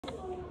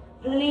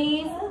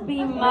Please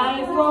be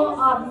mindful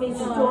of Miss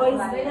Joy's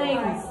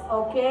things,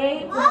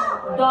 okay?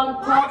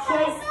 Don't touch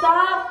her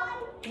stuff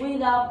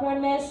without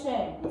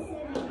permission,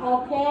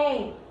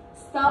 okay?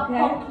 Stop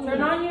poking.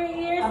 Turn on your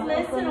ears,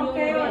 listen,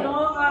 okay? Or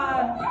no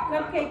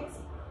cupcakes.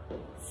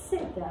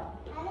 Sit down.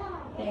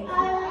 Thank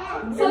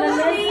you. So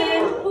let's see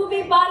who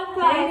be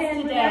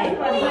butterflies today,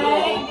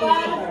 okay?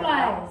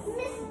 Butterflies.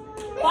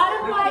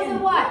 Butterflies are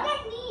what?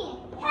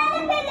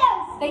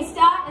 Caterpillars. They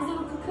start as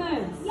little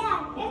cocoons.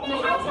 Yeah. And they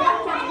hatch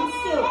out and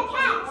soup.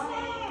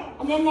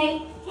 And then they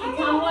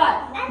become what?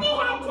 And they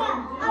hatch up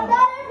a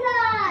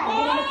butterfly.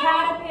 They become a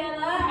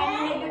caterpillar and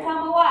then they become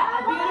a what?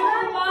 A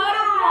beautiful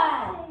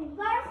butterfly.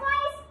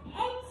 Butterflies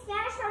in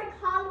Spanish are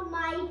called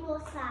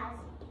mariposas.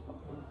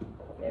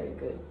 Very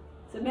good.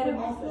 It's a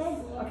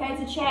metamorphosis. Okay,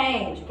 it's a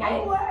change. Okay. I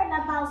learned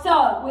about So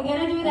we're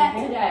gonna do that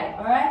today.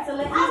 All right. So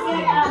let's just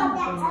get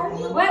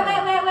wait.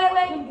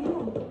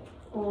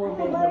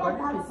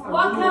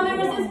 What color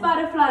is this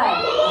butterfly?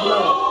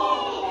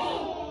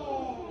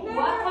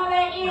 What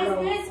color is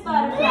this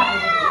butterfly?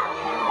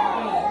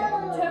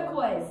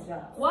 Turquoise.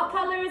 What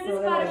color is this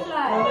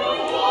butterfly?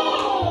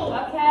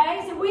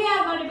 Okay, so we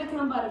are going to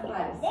become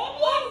butterflies.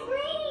 Maybe it's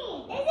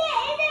green. Is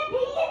it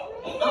pink?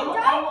 Is it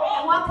dark pink?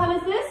 And what color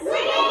is this?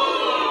 Green.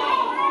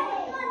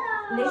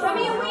 Show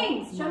me your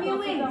wings. Show me your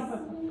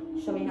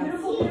wings. Show me how.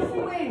 Beautiful,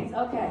 beautiful wings.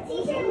 Okay.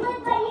 Teacher,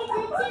 look what you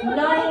did to me.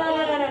 No.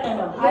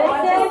 I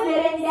want you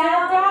sitting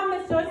down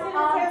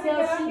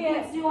until she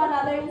gives you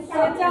another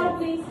instruction. Sit down,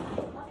 please.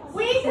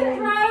 We can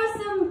throw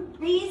some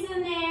bees in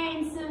there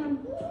and some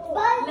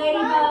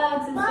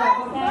ladybugs and stuff,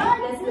 okay?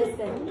 Let's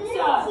listen.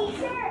 So,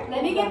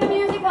 let me get the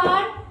music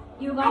on.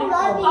 You're going to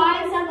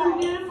find something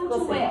beautiful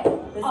to wear.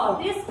 Oh,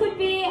 this could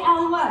be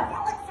our what?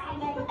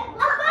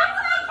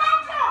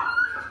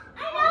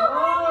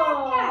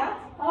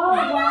 Oh,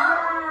 wow.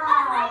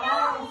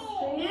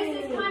 This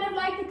is kind of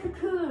like the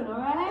cocoon, all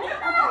right?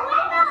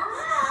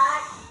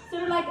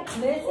 Sort of like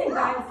Listen,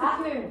 guys.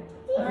 cocoon.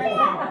 All right.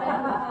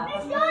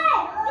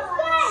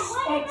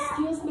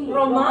 Excuse me.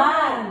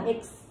 Roman.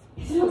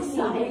 Excuse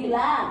me.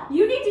 Relax.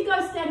 You need to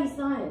go study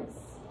science.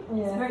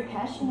 It's very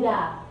passionate.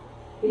 Yeah.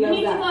 You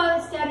need to go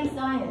study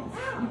science.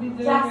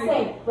 Just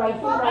say, right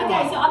here, right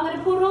Okay, so I'm going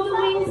to put all the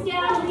wings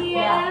down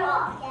here.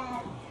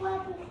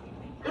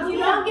 If you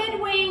don't get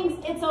wings,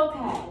 it's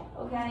okay.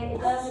 Okay?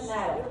 It doesn't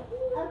matter.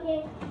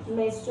 Okay.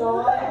 Miss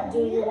Joy, do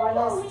you want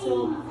us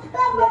to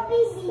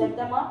set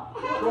them up?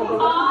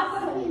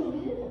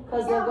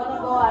 Because they're going to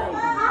go at it.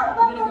 You're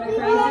going to go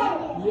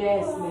crazy?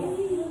 Yes, miss.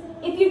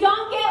 If you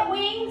don't get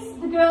wings,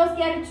 the girls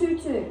get a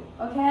tutu.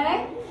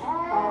 Okay?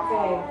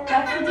 Okay.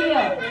 That's the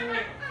deal.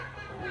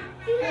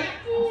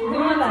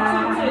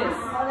 Relax. Tutus.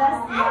 Oh, that's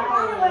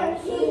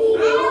nice.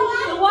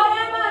 So what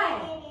am I?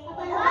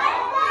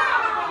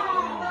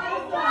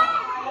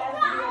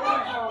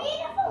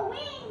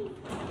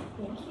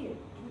 Thank you.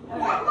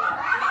 Okay.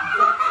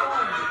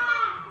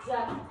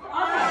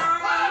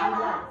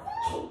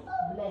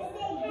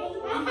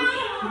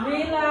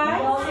 Relax.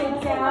 Sit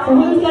down. So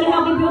who's going to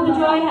help me build the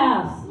joy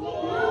house?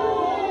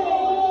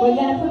 We're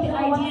going to put the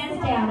ideas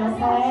down,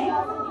 okay?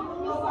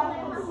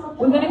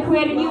 We're going to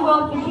create a new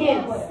world for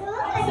kids.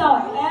 So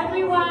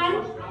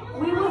everyone,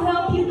 we will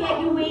help you get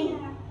your wings.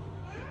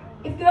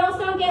 If girls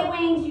don't get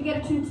wings, you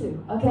get a tutu,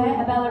 okay?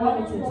 A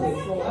ballerina tutu,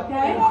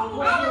 okay?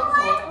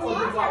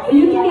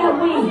 You can get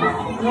wings,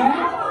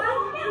 right?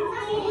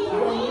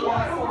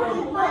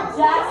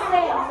 Just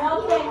say, no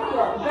thank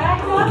you.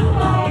 Back up,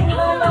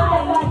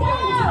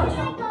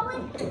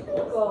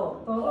 go.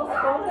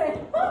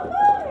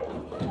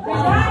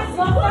 Relax,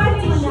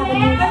 somebody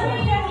share.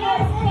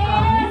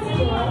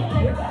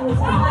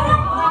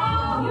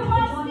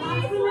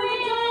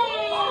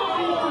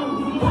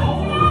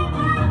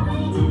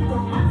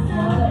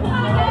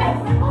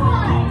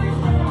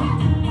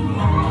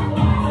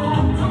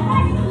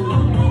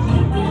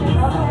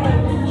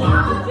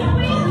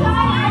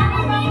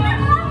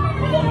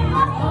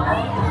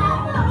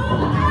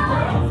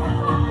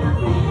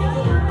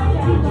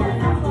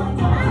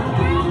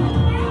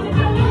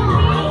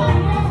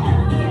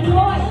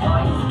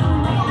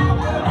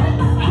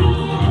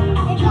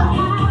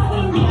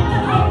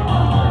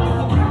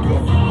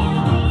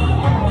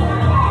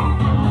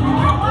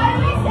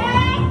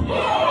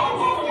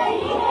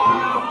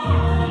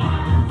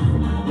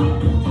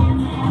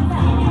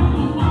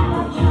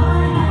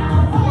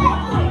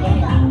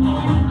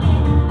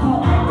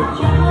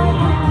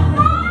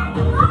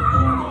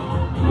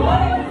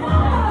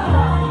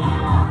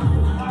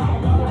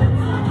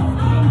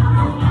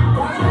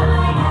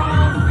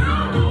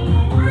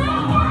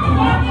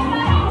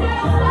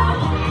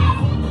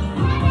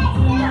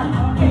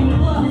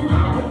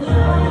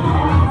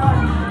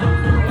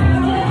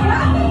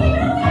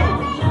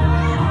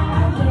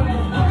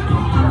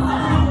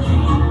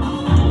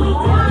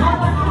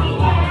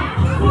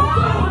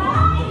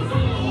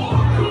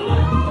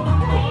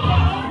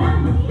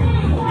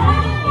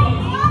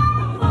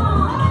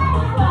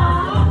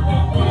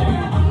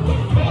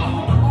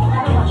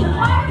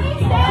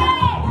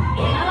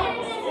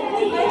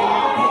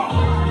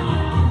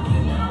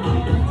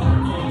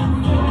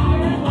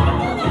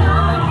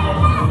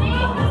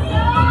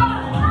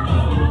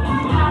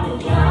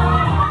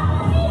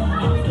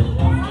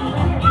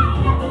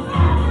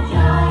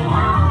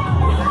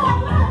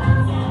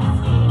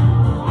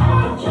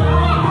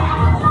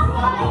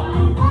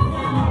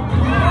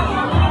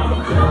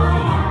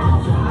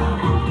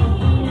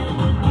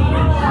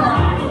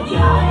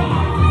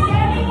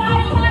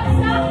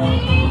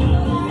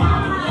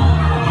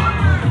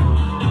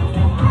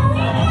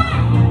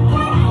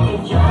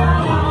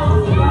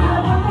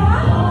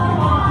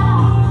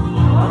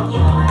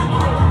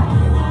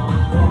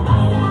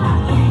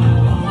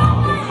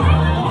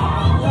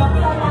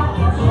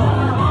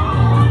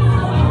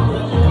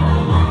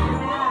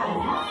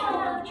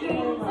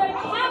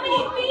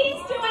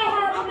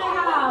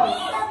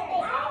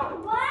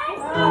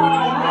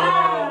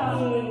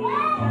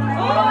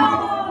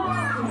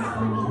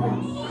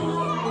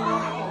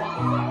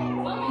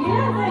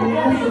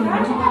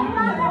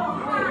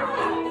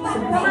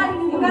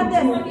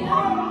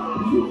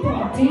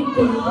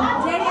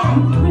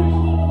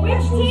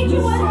 Which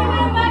teacher wants to do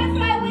a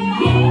butterfly wing?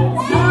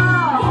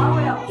 I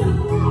will.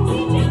 Teacher,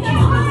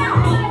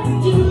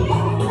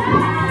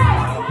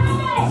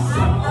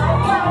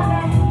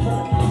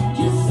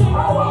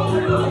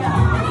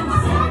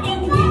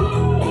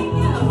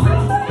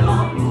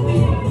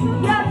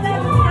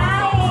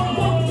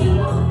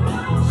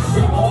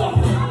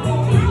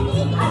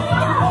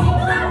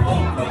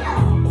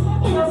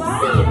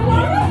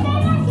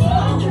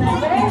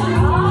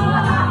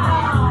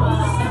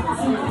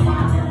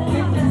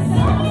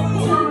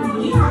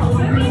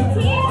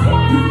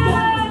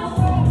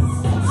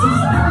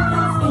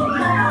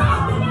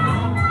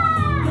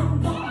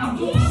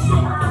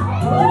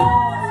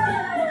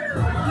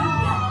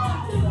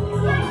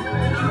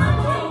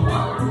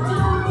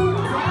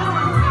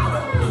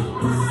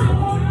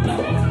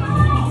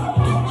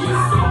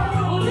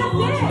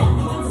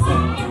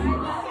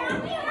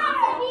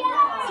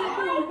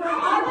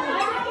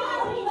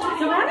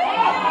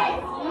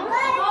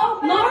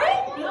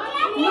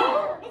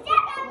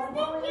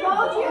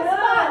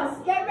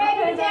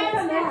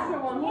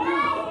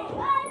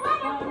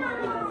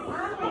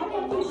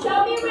 show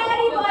me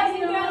ready, boys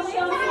and girls.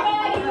 Show me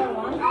ready.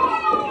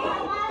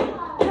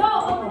 No,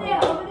 over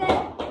there, over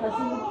there.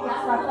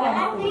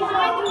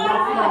 Behind the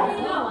butterfly.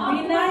 Be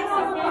nice,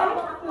 okay?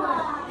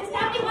 There's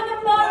nothing on the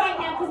floor right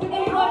now because we're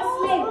going to go to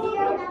sleep.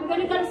 We're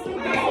going to go to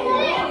sleep.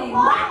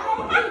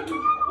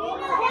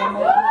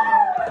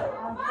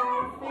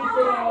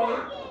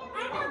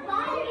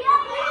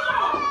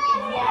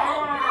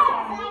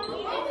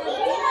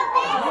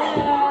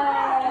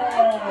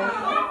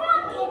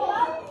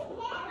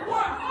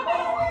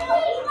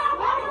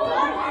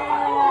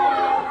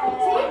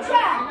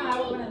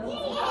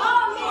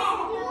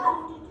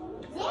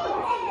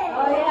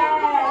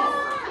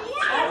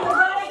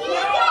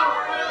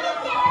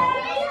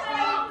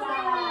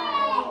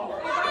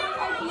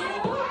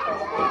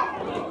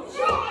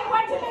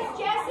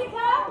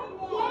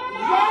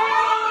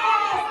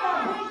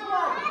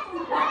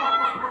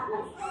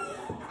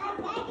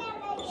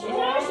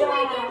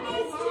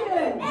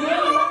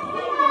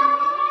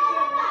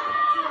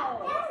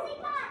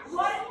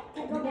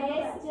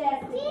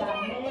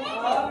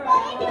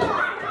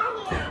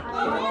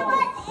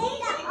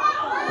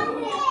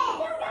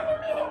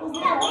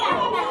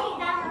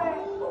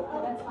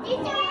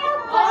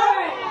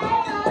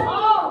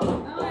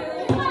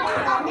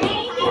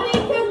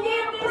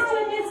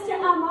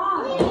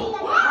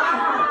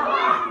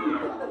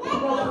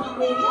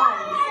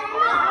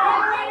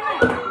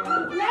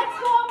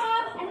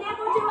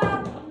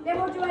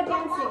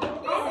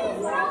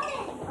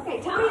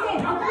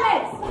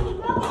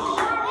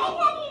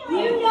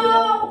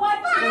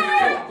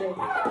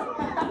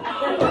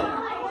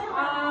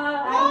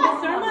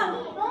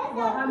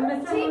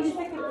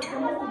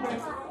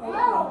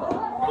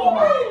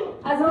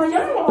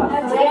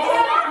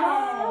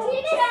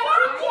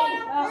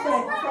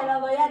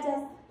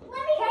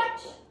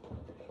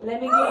 Let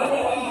me get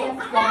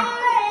it.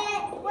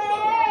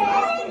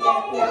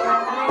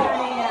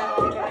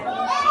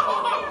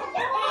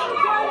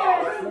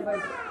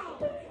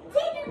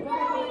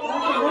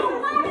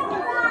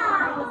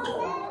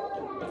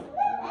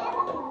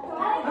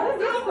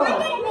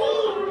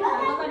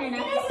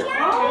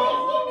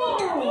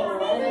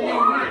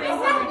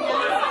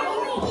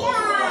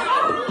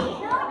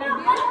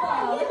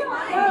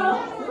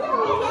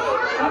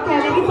 Okay,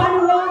 let me find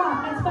a warm-up.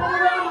 Let's find a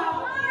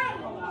warm-up.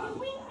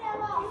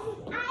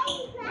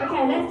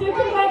 Okay, let's do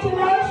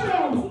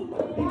congratulations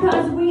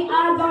because we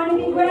are going to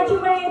be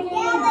graduating.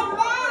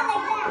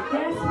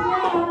 Yes, we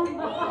are.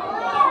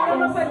 I don't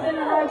know if I did it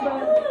right, but...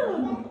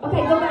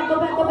 Okay, go back.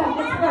 Let's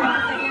go.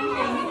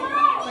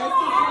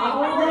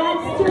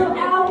 Let's do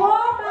our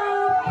warm-up.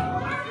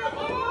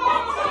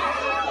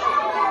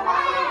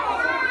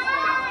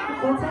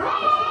 What's that?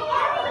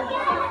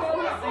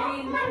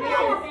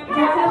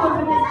 What's that one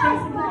for Miss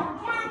Jessica?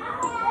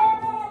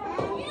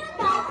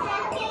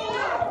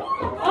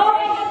 Oh,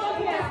 wait, that's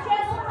for Miss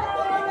Jessica.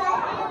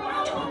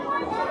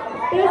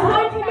 There's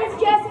one for Miss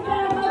Jessica.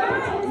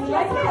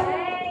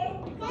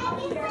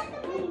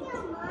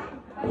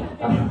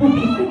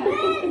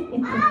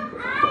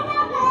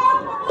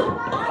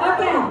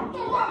 Okay.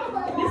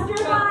 Mr.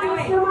 Mine.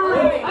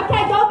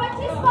 Okay, go back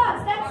to your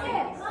spots. That's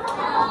it.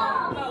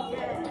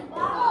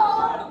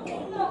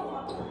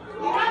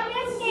 Not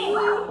listening.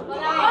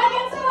 On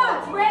your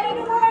spots. Ready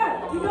to work.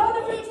 You know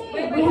the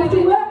routine. We have to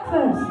work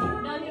first.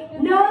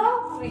 No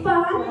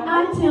fun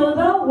until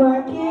the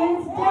work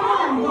is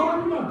done.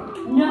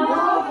 No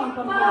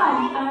fun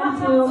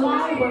until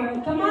my work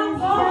is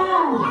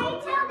done.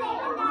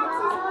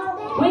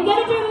 We're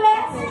going to do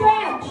leg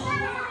stretch.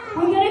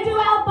 We're going to do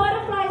our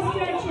butterfly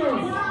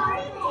stretches.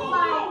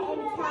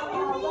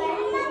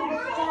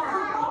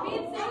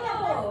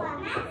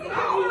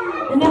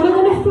 And then we're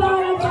going to fly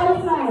like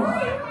butterflies.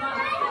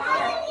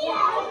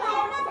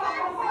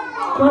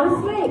 Go to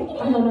sleep.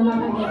 Oh, no, not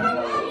yet.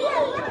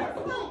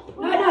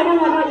 No,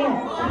 not yet.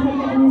 I'm going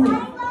to get the music.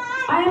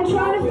 I am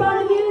trying to find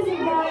the music,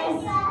 guys.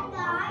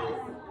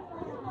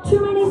 Too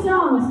many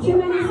songs.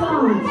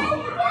 songs.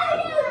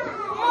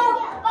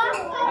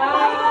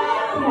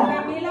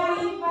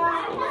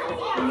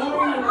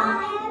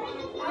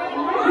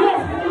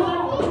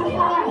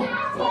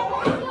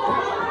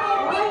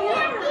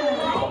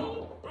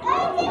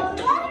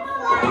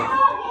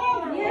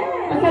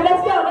 Okay,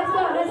 let's go.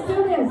 Let's do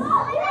this.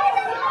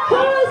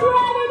 Who's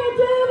ready to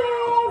do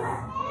this?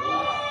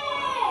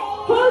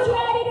 Who's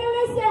ready to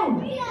listen?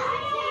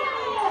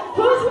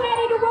 Who's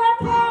ready to work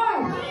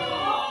hard?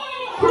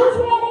 Who's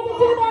ready to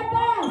do their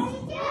best?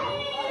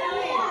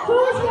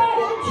 Who's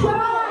ready to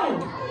try?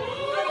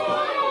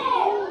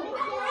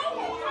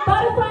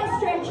 Butterfly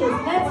stretches.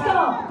 Let's go.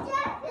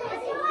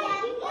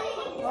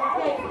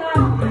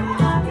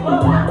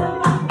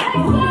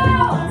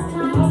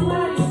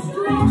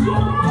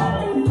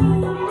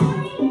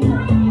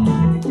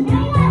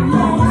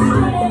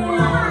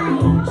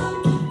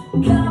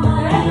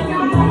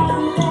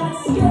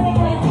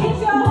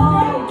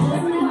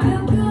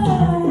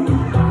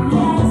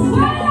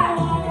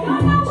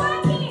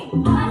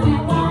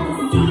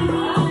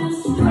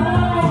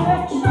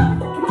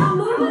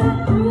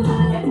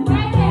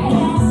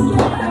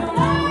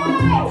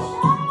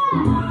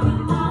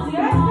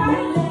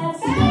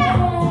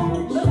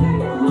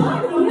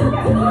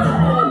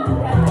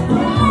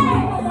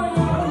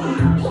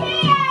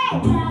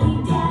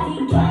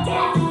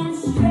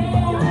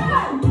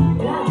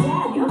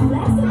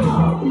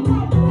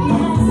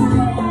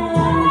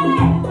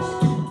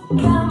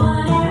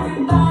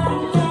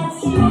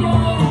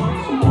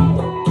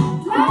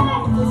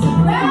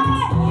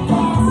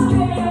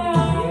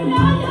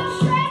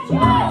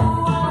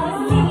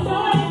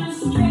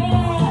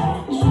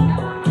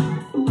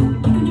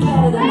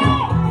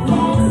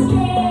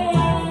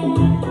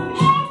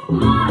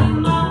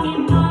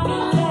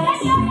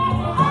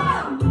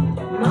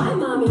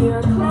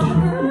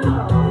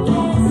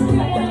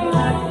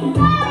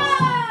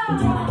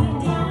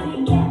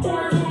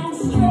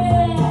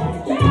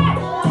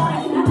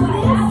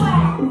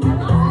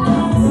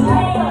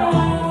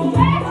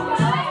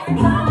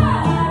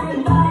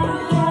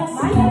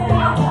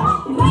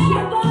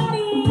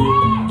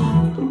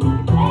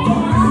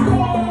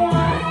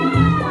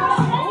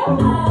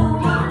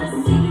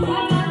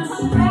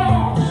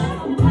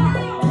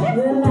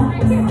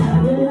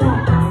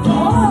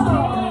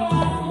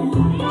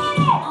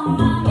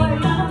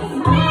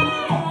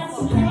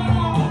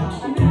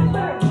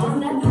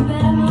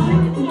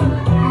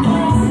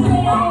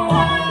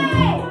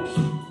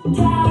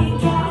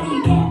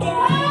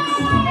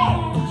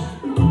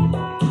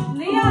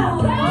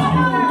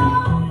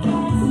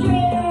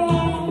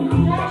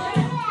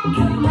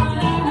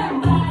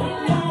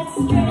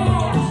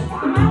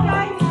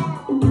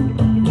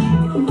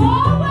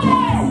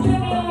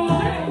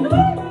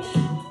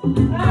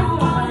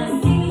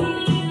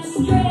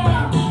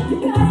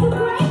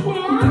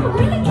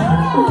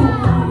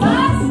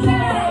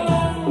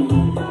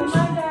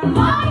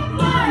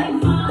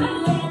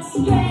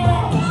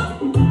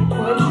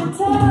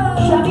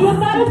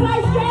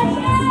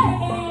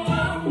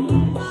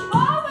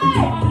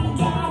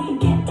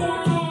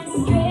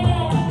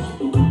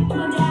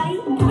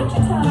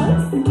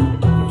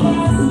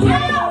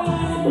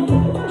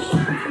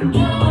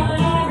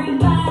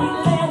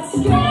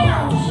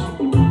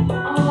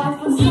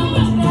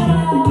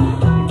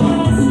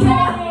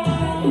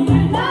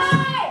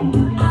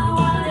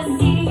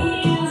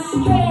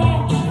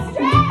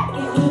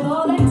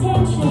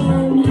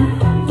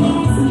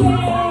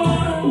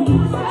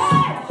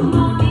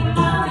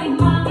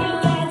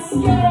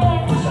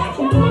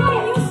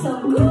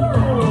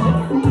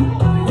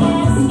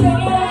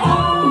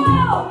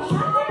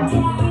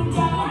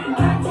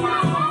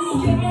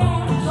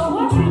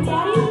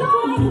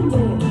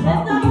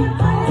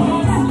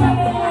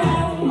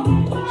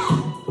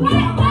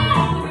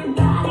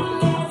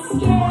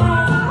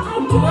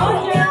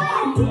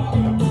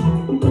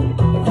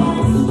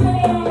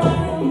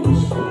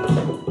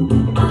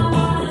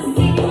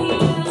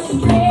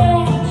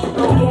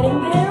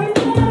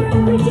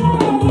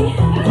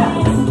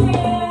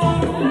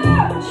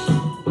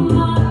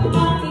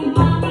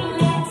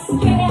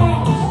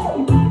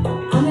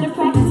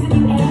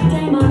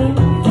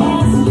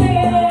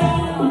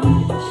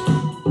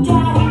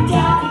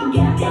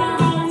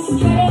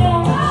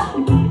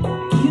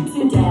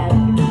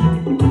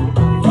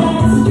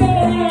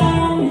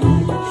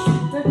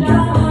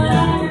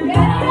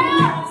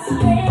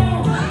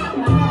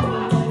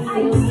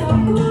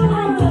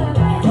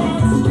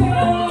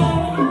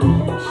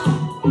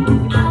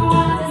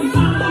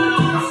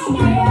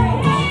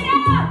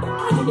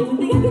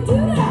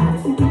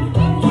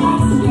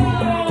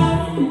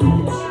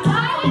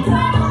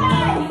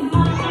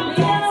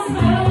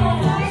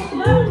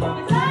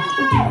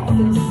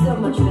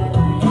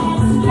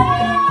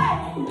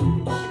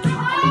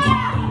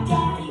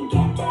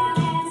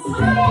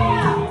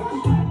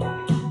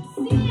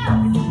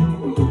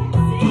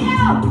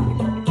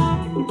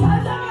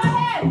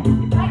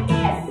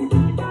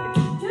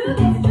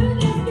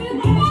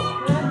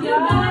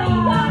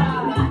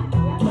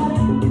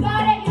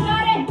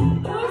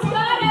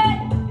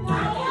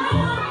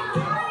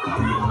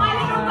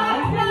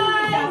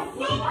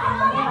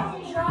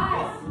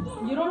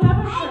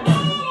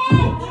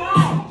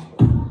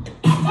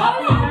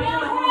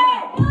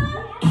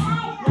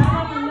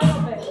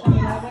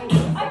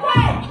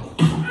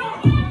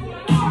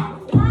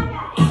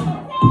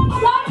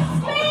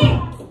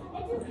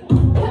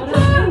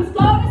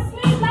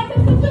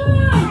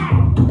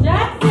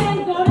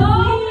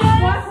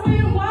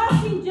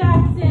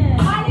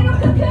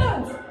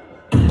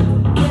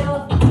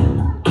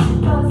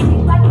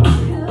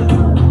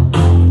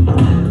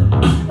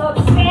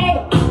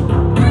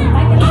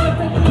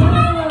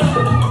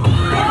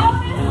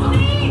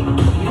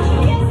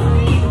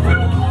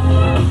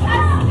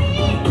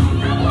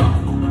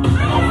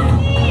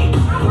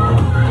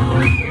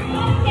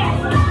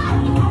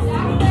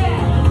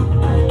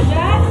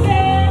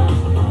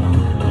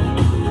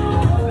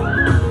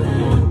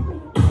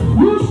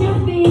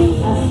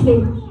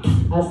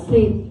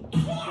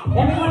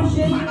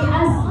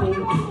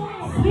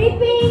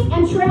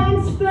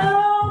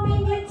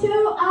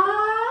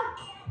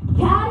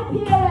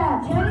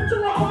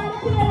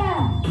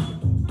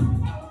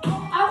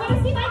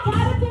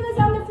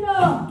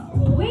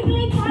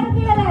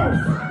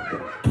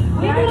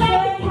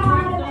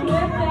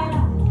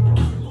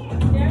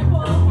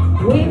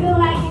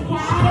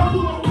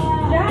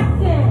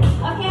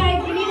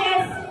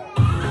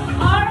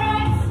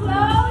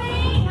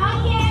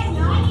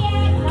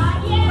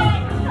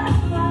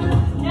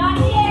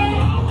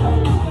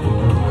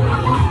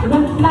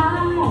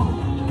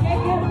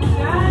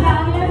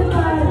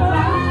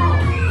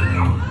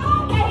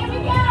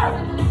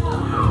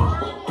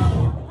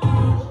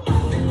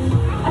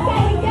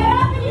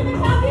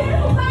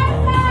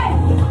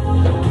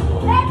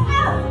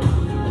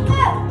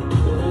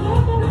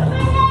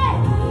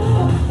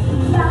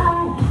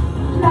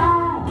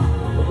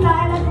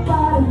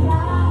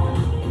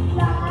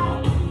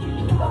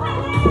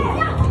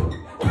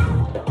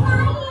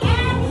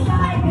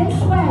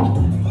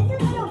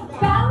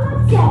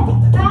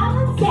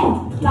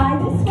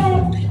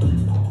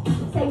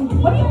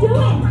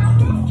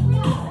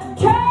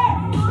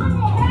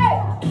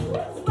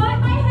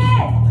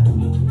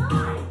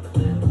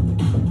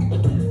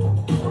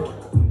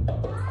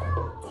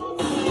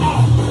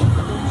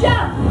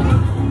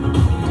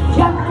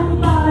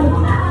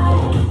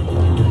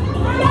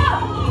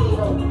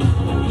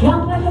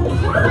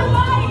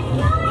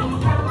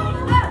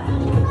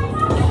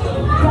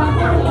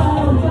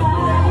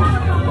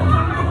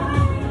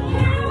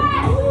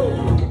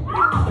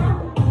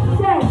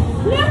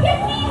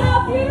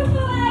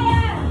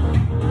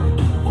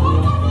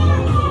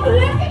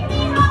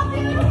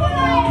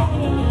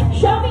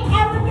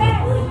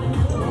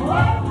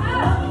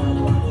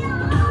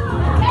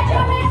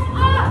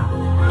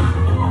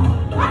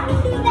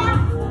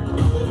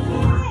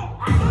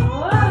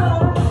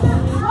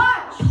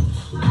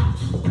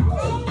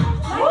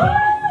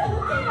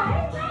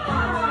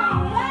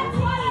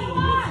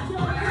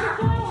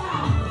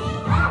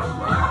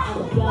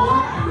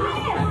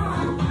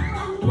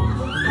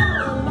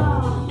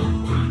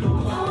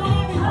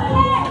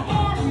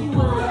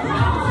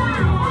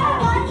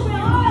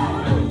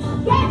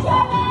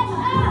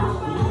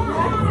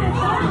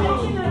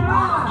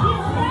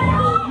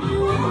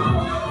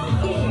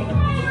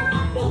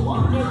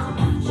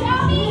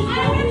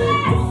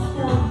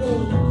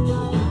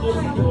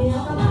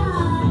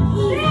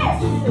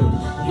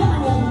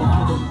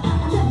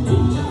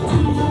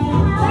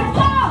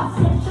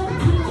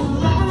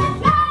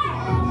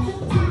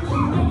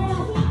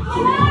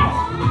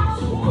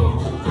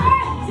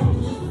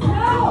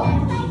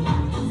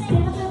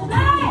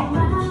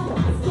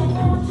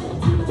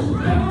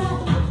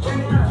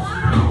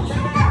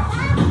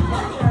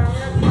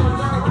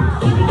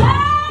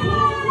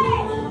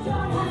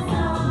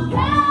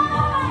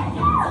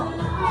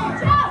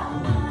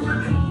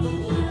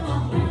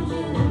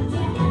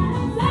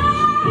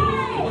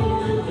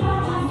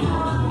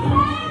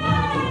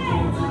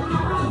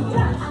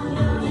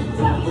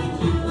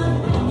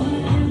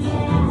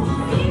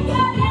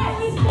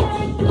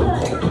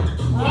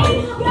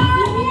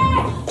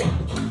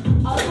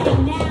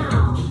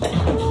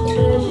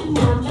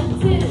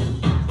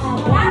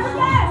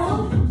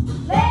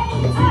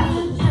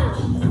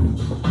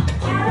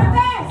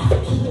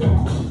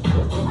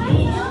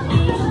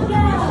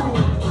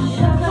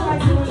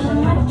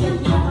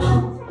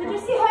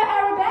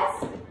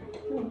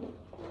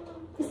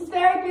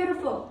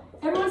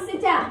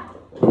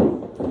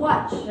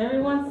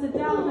 Everyone sit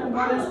down in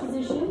British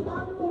position.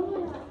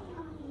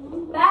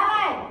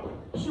 Ballet.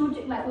 She would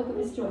do, like, look at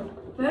this, Joy.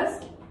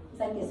 First, it's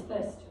like this,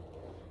 first.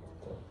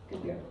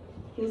 Good girl.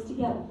 Heels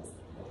together.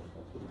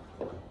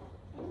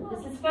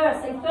 This is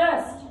first. Say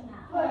first.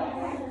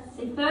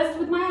 Say first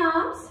with my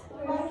arms.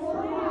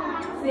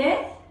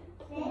 Fifth.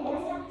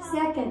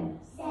 Second.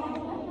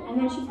 And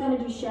then she's going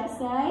to do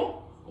chasse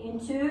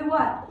into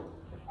what?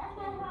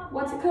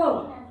 What's it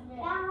called?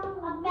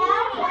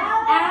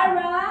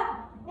 Ara.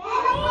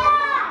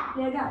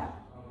 There you go.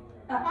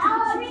 Up,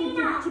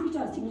 tippy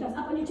toes,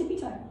 up on your tippy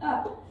toe.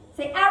 Up.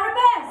 Say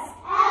arabesque.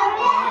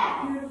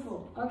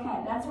 Beautiful.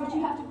 Okay, that's what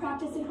you have to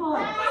practice at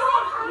home.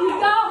 You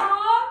go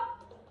home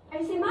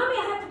and you say, Mommy, I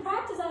have to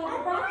practice. Up.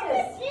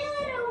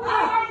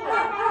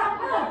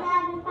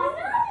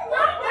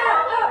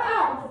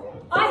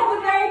 I have a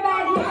very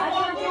bad hip. I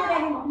can't do it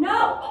anymore.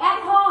 No, at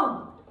home.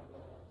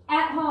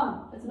 At home.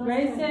 That's not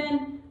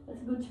Grayson.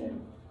 That's a good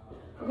turn.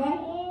 Okay?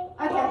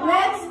 Okay,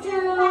 let's do...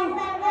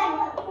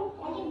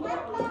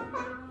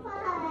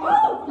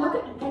 Oh, look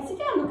at... Okay, sit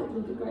down. Look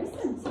at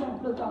Grayson. Sit down.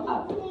 Look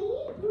up. There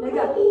you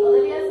go.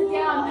 Olivia, sit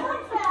down.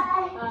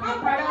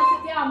 Ricardo,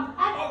 sit down.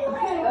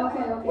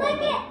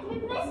 Okay.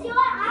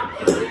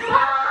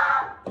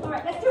 All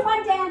right, let's do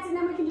one dance and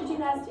then we can do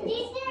gymnastics.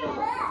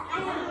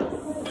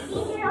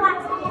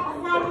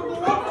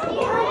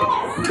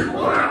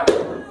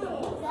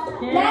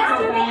 Let's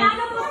do the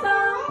animal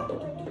song.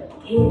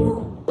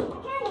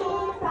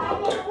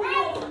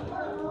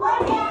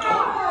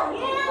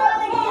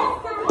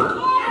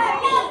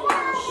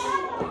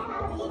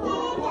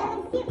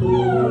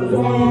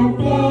 And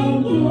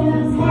thank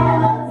yous,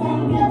 hellos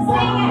and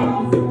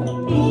goodbyes.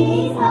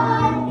 These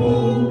are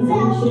things I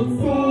should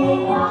say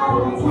all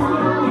the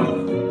time.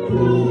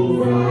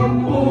 Please and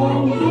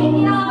thank yous,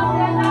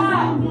 hellos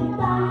and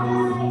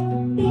goodbyes.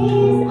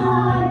 These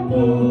are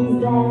things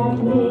that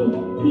make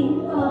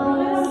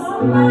people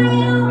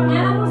smile.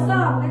 Animal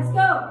song. Let's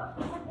go.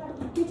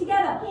 Get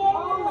together.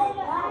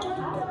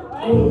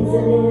 Here's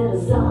a little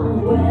song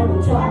where we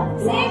talk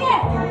Sing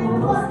it.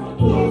 animals.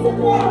 Here's a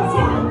little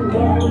song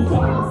where we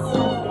dance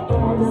like the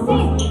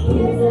animals.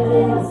 Here's a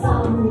little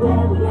song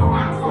where we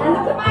act And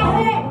look at my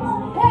head.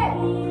 Hey.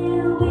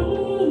 Here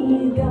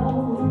we go.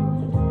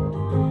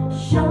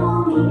 Show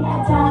me a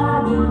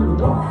doggy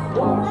walk.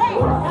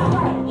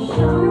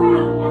 Show me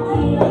a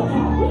kitty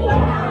cat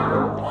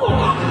meow.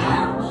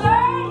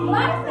 Bird,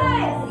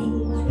 lifeless.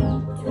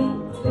 Tweet.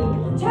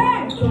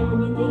 Turn. Can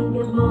you think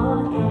of more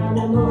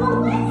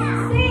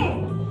animals? Sing.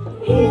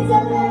 Here's a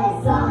little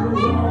song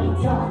where we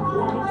talk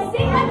like the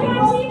Sing like you're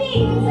on TV.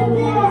 Here's a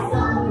little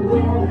song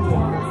where we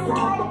dance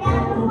like the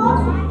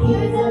animals.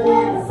 Here's a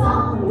little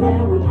song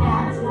where we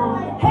act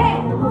like the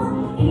animals.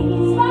 Here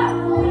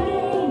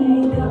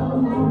we go.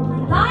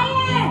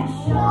 Lion.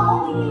 Show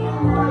me a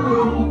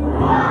lion.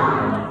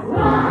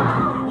 Rah.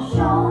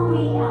 Show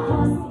me a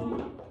husky.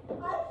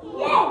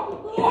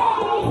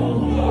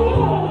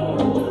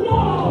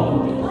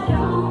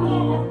 Show me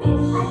a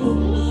fishy.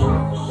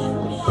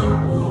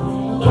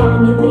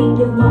 Can you think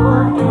of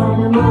more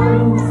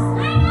animals?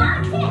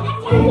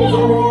 Here's a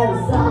little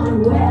song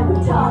where we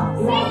talk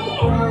like the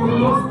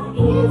animals.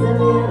 Here's a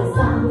little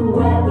song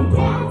where we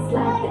dance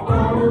like the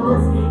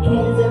animals.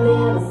 Here's a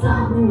little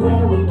song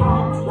where we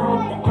act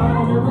like the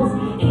animals.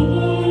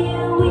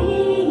 Here we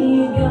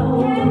go.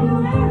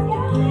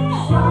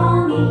 Show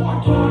me a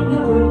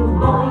kangaroo,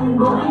 boing,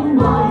 boing,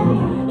 boing.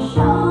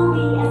 Show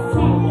me a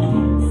snake.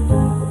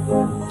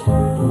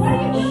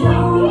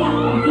 Show me a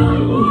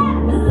bee.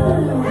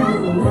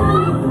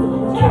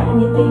 Can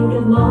you think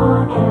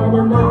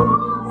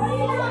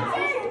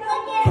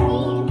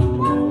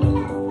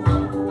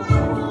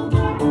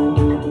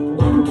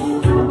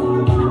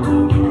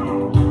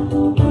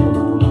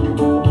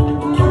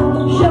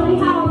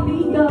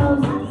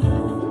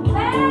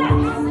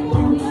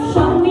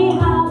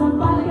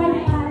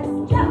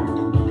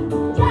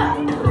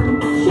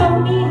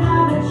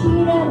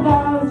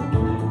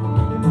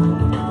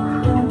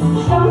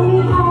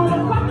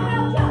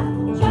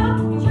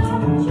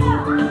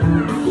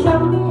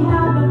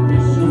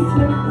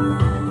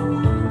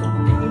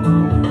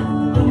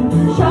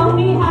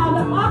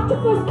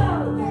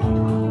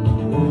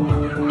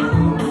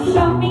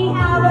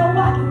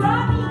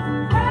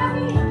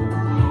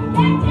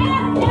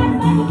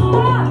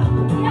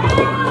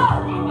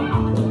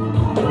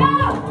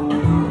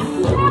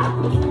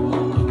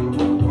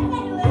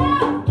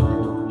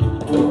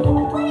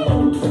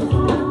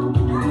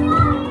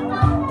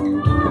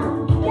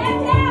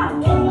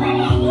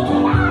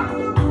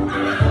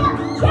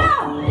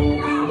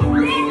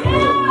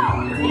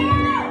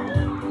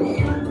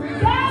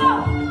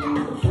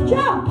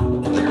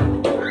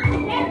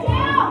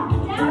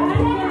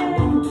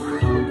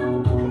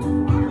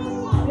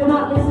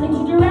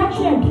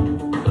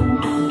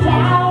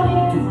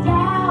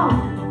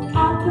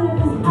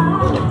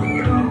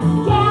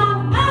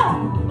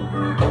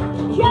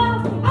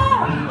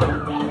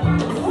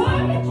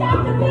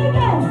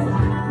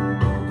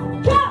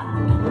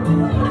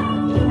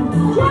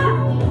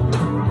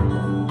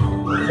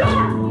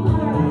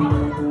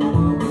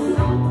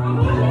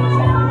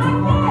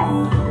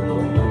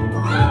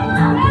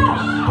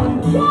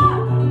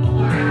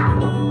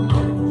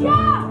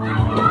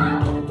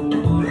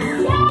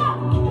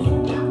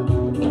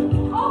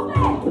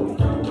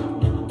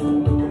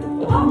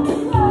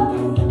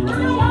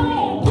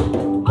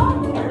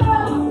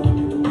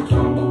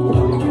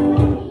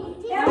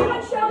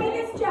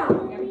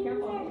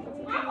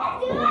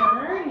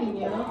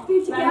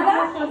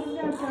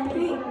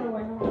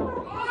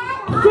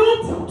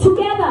Feet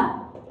together.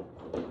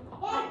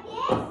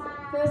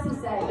 First you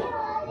say,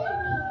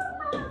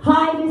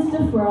 hi, Mr.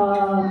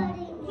 Frog.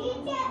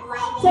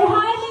 Say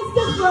hi,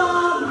 Mr.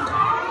 Frog.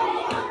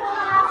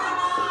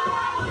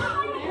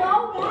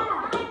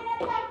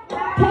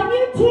 Can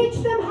you teach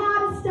them how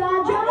to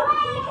stand up?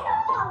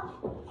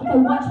 Okay,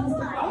 watch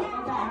Mr. Frog.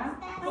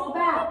 Go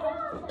back.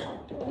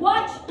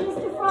 Watch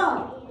Mr. Frog.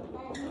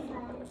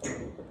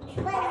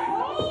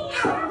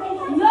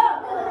 Look.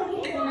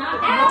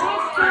 Out.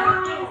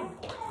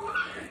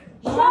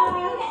 Show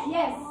me that.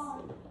 Yes.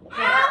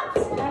 Out.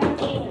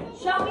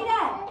 Show me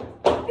that.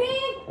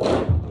 Big.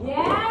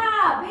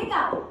 Yeah,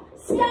 bigger.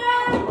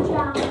 Stand,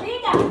 jump,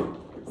 bigger.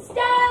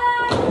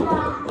 Stand,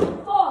 jump.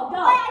 4,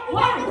 go.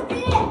 1, 2,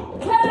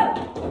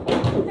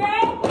 3,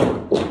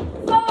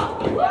 4.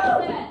 Woo.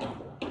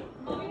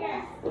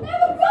 That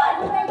was good.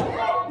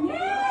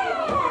 Yeah.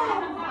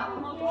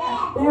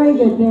 Very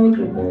good, very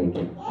good, very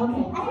good.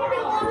 Okay.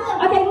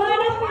 Okay,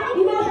 line up.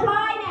 You're going to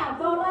fly now.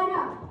 Go line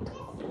up.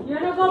 You're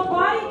gonna go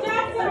potty,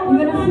 Jackson, or You're we're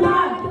going to going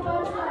fly like a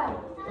butterfly.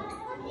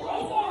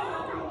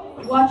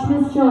 Watch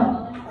Miss Joy.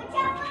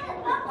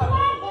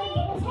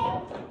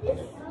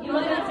 You're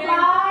going to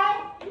fly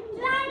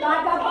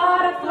like a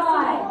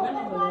butterfly.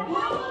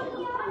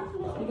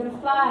 You're going to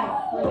fly.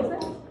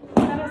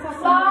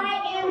 Fly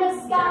in the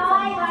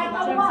sky like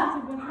a what?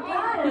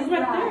 He's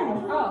right there.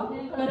 Oh,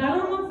 but I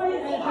don't know if I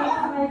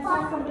saw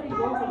somebody go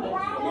for this.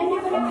 And then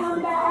you're going to come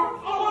back.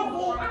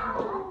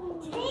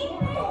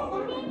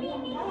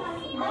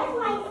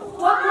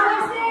 What color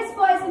is this,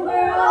 boys and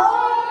girls?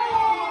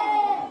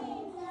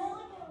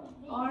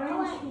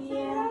 Orange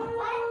here.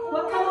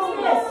 What color is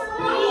this?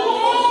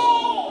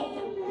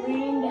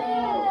 Green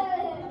there.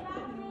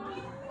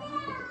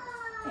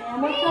 And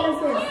what color is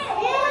this?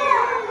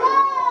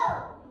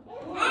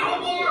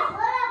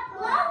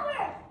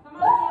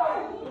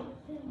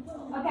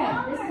 Okay,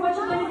 this is what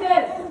you're going to do.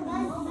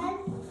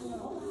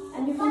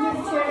 And you can do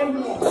the turn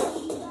here.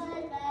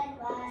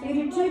 So you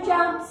do 2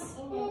 jumps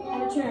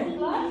and a turn.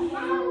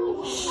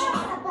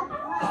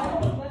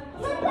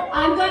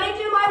 I'm going to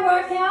do my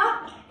workout,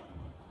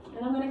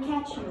 and I'm going to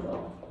catch you.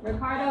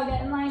 Ricardo,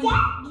 get in line. Okay,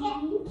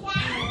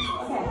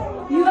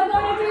 you are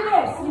going to do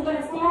this. You're going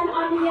to stand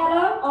on the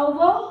yellow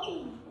oval.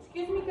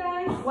 Excuse me,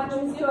 guys. Watch this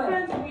doing.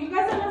 You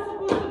guys are not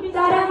supposed to be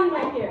Stand standing up.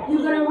 right here.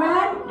 You're going to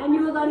run, and you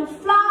are going to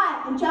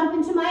fly and jump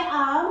into my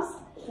arms,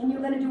 and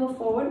you're going to do a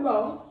forward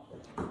roll,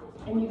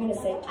 and you're going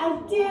to say,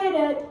 I did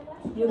it.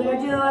 You're going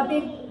to do a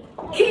big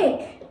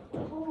kick.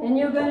 Then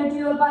you're going to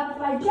do a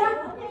butterfly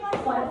jump,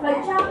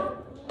 butterfly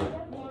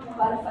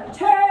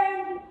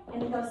turn,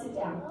 and then go sit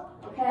down.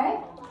 Okay?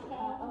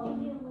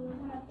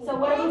 So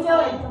what are we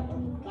doing?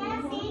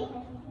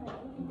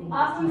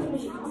 After you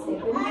finish, you can stay.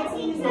 When you get to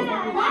music,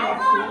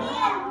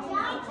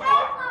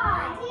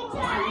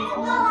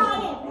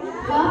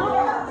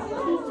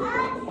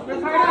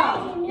 Ricardo,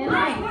 in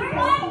line.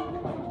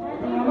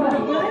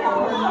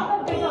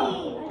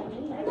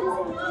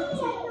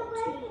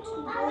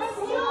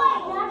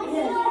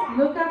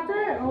 Look after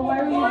it, or why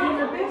were you doing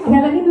your face?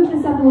 Okay, let me move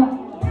this up a lot.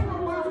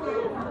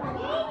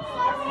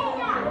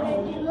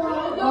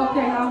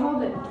 Okay, I'll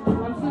hold it.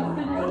 Once you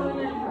finish doing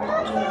it.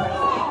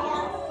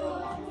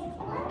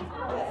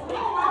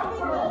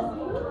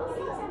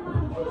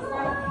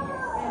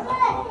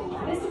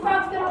 Mr.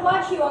 Frog's going to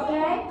watch you,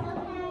 okay?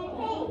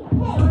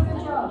 Good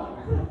job.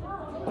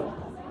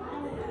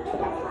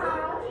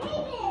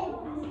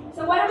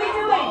 So what are we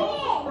doing?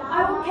 I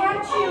will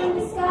catch you in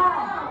the sky.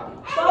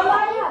 Go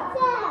line up.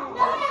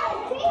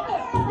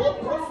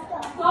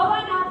 Go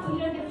line up so you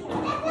don't get shot.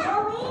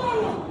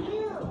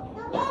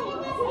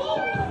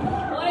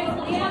 Boys,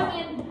 Liam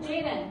and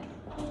Jaden.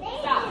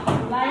 Stop.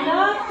 Line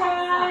up,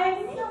 guys.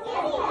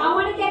 I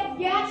want to get,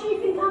 actually you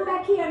can come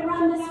back here and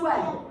run this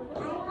way.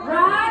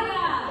 Run.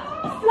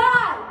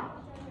 Fly.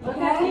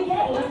 Okay?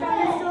 Look at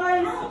your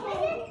stories.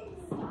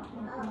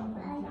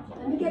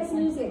 Let me get some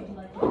music.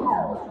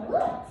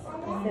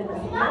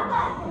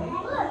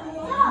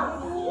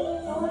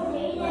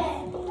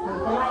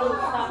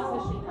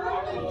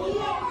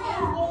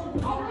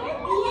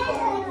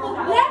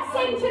 Let's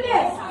sing to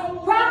this.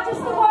 Practice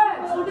the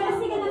words. We're going to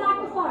sing in the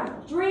microphone.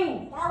 Dream.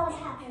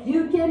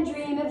 You can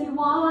dream if you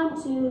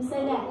want to.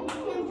 Say that. You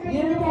can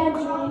dream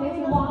if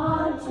you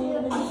want to.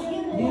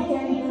 You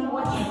can be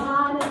what you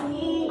want to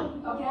be.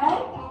 Okay?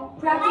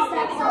 Practice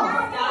that song.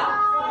 Stop.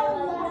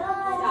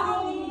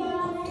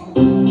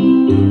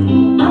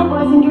 Hi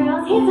boys and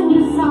girls, here's a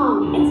new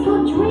song. It's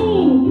called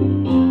Dream.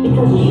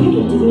 Because you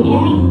can do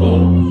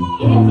anything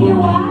if you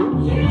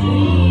want to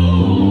dream.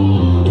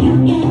 You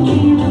can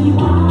dream if you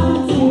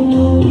want to.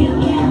 You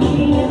can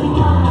dream if you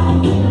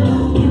want to.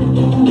 You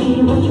can be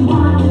what you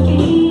want to be.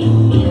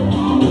 You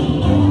can be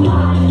what you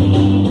want to be.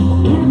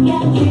 You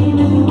can dream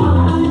if you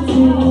want to.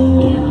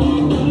 You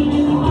can dream if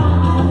you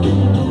want to.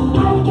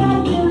 All you gotta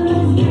do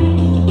is dream.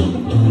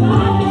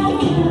 All you gotta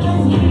do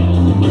is dream.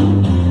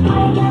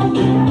 All you gotta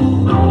do,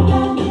 all you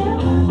gotta do,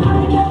 all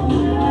you gotta do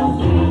is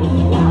dream.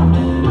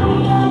 All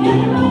you gotta do,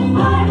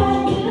 all you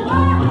gotta do,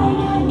 all you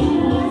gotta do.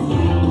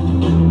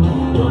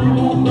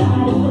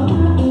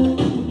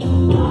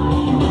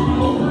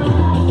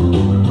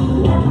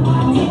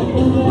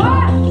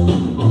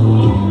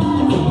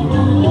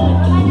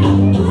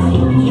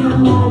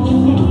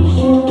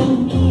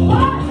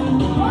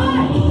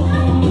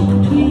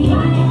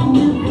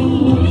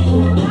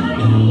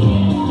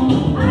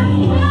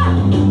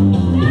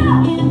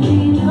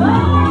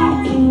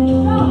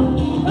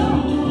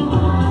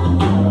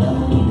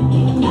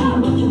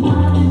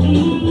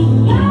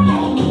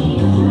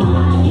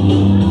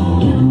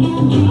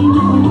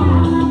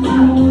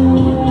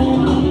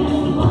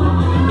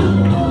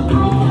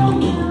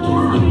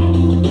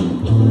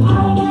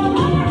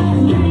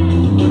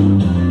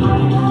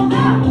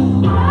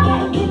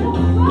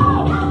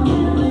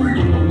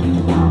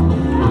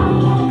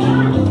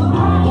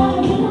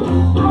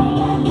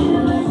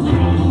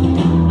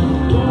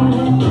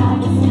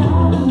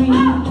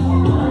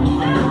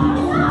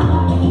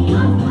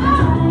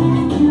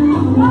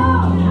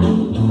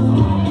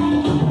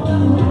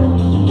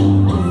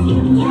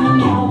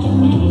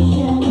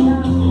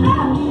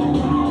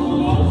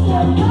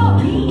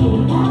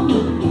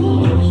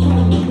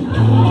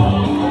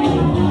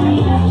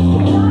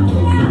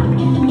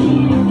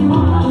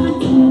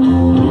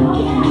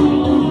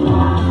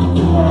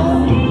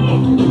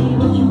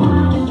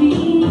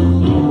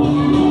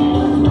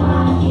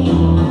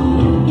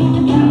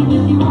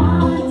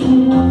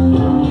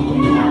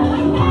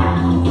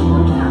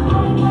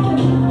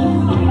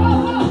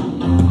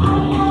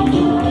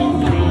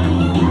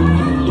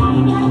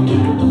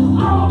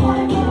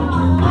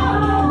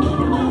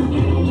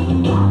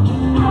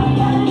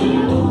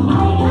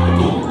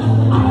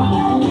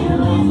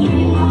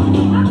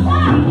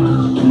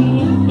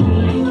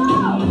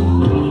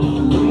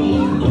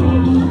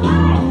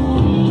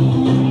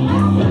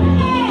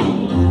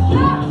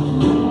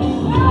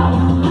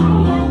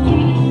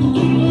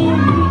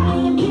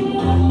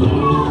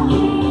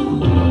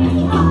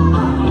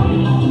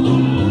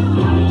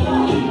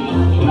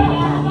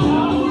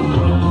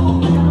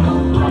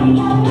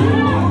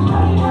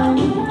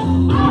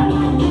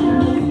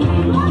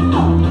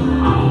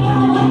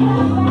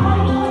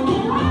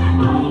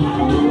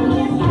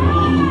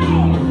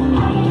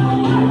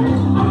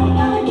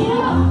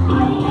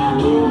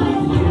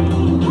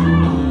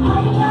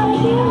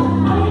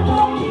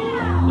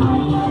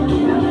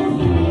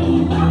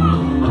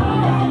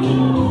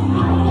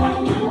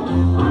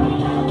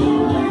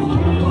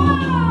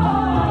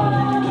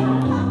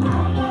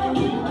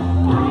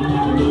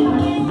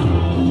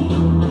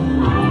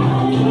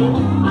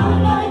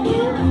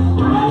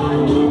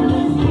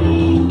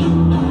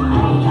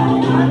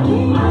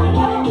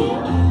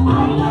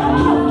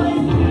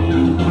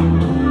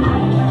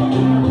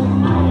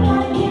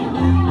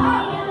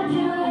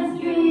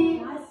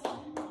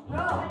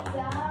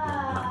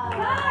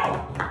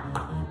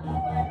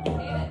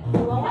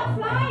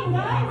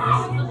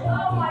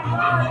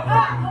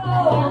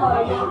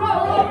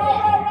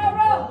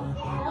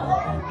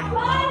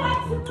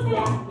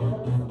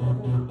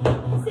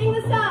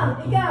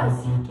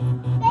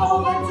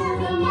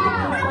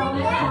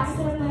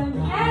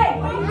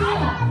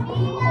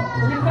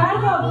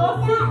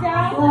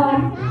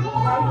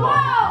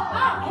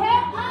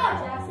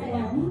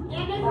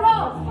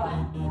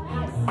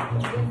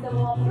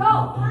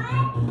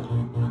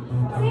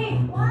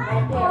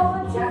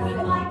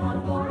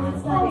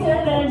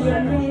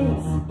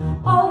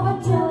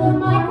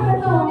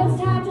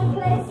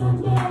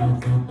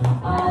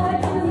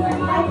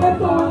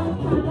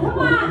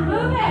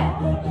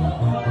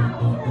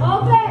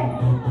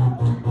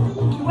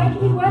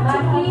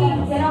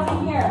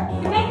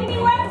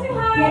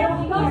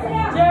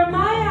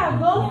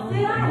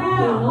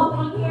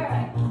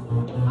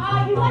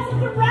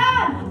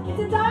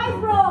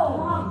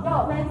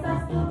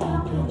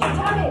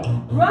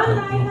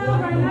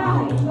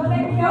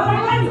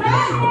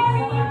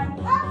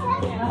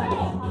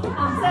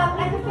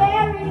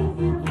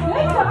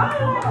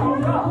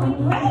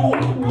 Right,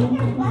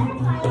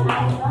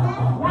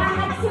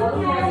 two, there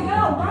we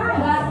go. Right.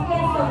 Back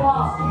against the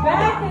wall.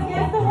 Back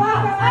against the wall,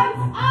 guys.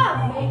 Up.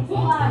 Make two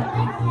lines.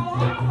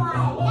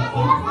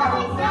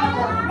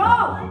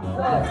 Roll.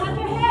 Touch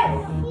your head.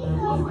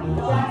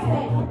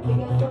 Jackson,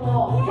 against the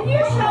wall. Can you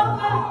show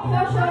them? No,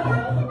 show them.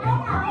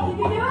 Did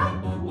you do it?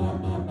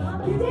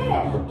 You did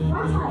it.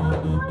 One time.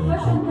 Go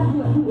show them how to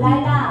do it.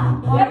 Lila.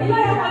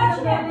 Everybody watch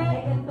it.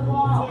 Against the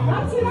wall.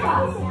 Not too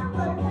fast.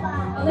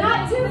 Not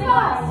too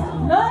fast.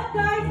 Look,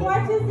 guys,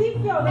 watch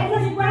Ezekiel. And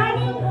he's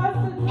running. What's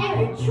the And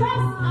you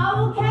trust I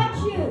will catch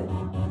you.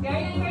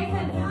 Very good,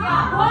 Grayson.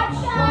 Watch.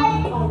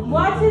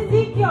 Watch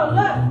Ezekiel.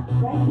 Look.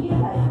 Right here,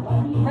 like,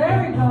 right here. There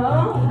we go.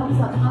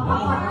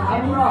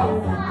 And roll.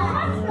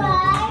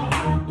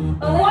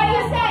 What do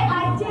you say?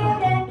 I did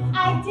it.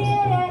 I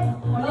did it.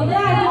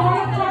 Olivia, you want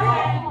to try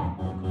it?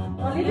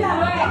 Olivia,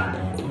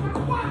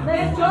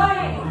 let's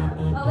join.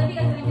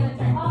 Olivia's gonna get a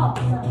turn. Oh,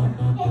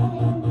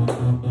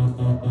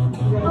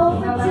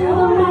 Over to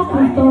the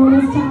microphone,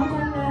 it's time to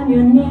learn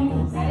your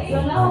names.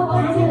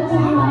 Over to the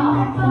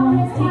microphone,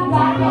 it's time to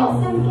play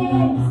some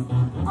games.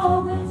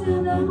 Over to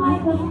the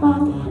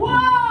microphone.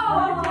 whoa!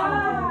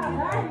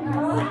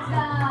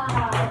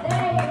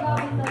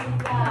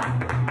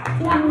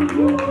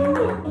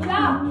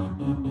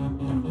 Jump.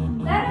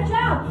 Let her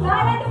jump. Fly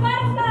like a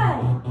butterfly.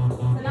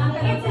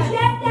 It's a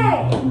chef day.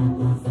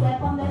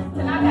 Step on that.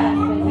 Tanaka.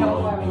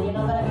 Don't worry, you're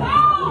not gonna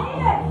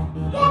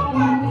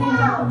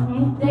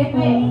David.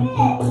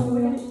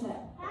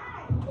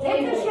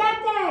 David. It's a chef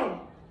day.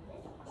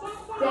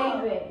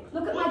 David.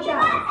 Look at my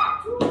jump.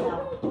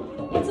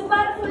 It's a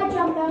butterfly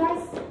jump,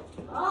 guys.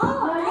 No,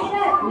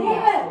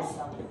 leave it.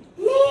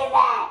 Leave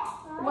it.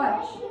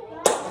 Watch.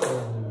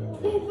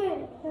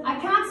 I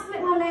can't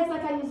split my legs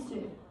like I used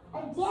to.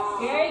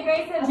 Jerry,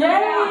 Grayson.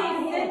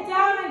 Jerry, sit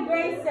down and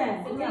Grayson,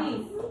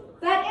 please.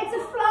 But it's a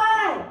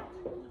fly.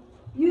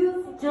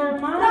 You Jeremiah.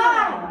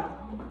 fly.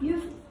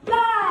 You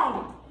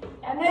fly.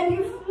 And then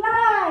you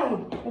fly.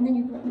 And then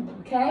you,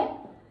 okay?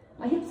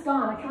 My hip's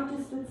gone. I can't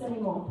do splits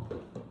anymore.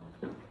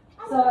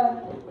 So,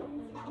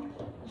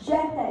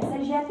 jete. Say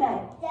jete.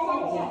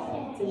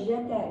 Say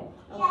jete.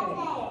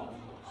 Okay.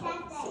 I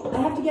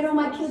have to get all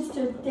my kids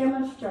to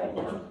demonstrate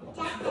now.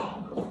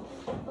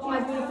 All my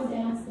beautiful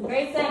dancers.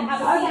 Grayson,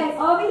 have a Okay, seat.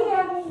 over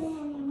here.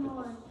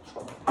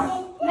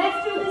 Let's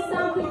do this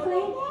song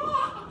quickly.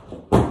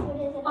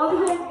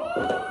 Over here.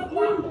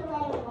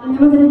 And then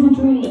we're going to do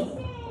dreams.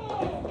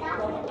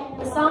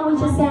 The song we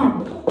just sang.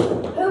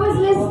 Who was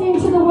listening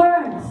to the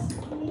words?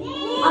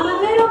 I'm a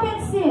little bit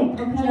sick.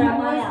 Okay, my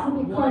voice is a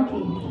bit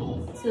croaky.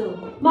 Two.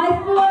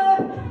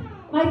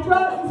 My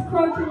throat is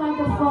croaking like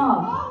a frog.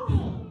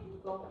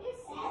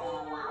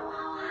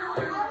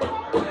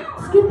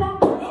 Scoot back.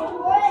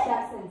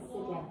 Jackson,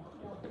 sit down.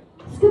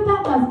 Scoot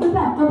back, guys. Scoot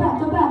back. Go back.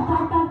 Go back.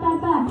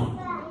 Back.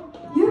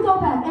 You go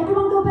back.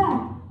 Everyone go back.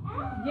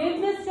 Give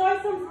Miss Joy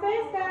some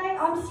space, guys.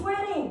 I'm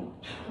sweating.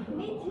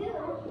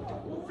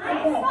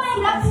 Okay.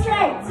 Sit up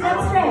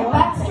straight.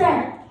 Back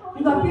straight.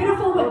 You got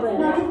beautiful whip.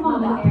 Now come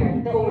on back.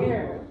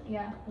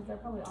 Yeah, because they're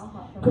probably all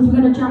hot. Because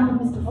we're going to jump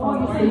with Mr.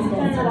 Frog. Please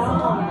turn it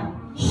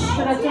on.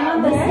 Should I turn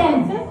on the Listen.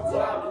 stand?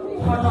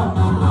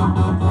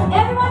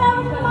 Everyone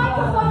over to the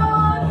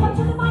microphone. Come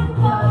to the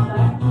microphone.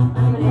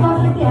 It goes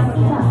like this.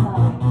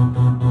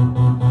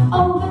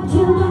 Over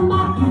to the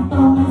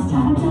microphone. It's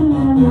time to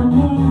learn your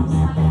names.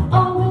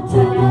 Over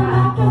to the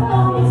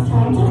microphone. It's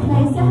time to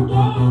play some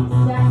games.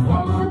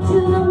 Over to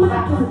the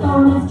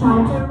microphone. It's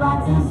time to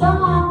write some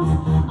songs.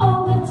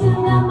 Over to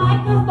the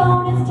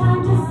microphone. It's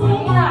time to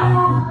sing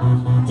out.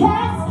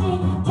 Testing.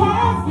 1,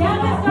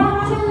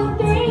 2,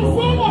 3.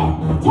 Sing it.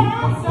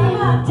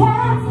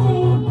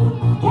 Testing.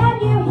 Can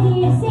you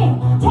hear? Sing.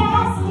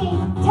 Testing.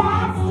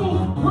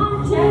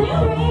 1, 2,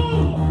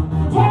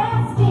 3.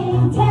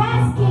 Testing.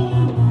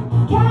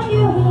 Can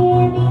you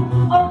hear me?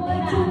 Over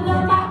to the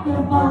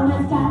microphone.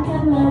 It's time to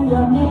learn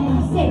your name.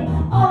 Sing.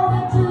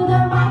 Over to the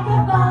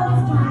microphone.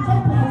 It's time to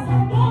play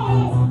some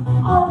games.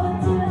 Over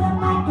to the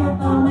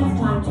microphone. It's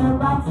time to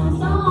write some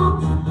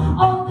songs.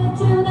 Over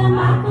to the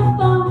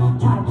microphone.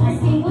 Time to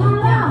sing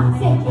along.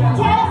 Sing.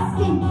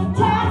 Testing.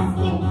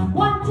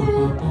 1, 2,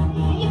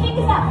 3. Your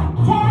fingers up.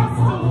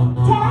 Testing.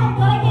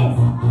 Like this.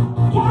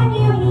 Can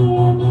you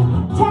hear me?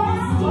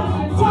 Testing.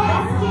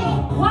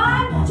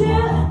 1, 2,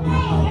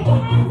 3. Get your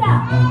hands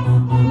up.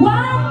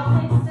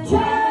 1, 2,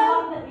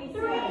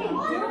 3.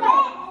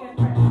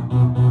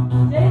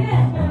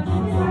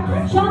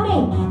 Show me.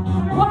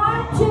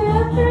 1, 2,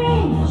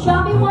 3. Show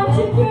me 1,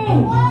 2, 3.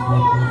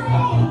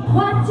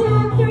 1,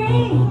 2,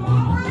 3.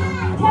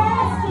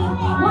 Testing.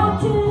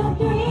 1, 2,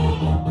 3.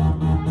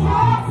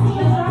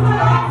 Testing.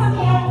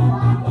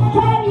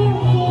 Can you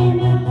hear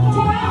me?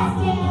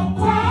 Testing.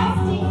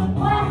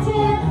 1, 2,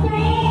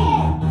 3.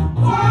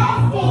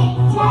 Testing.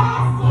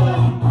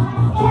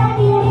 Can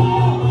you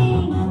hear me?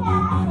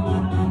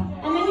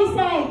 And then you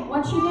say,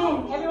 what's your name?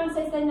 Everyone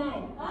says their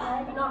name.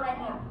 But not right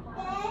now.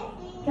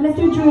 Okay, let's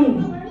do dream.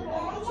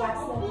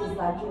 Jackson is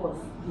like yours.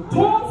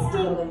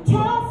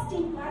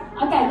 Testing.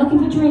 Okay, looking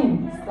for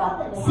dream.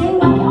 Stop. Sing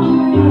like you're on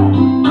the radio.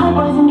 Hi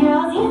boys and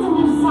girls, here's a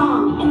new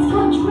song. It's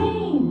called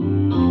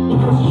Dream.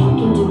 Because you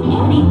can do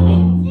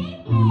anything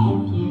if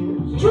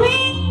you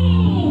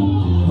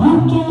dream. You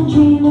can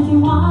dream if you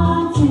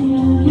want to.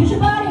 Use your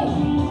body.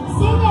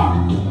 Sing it.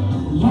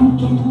 You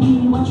can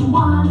be what you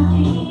want to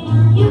be.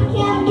 You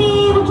can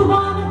be what you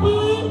want to be.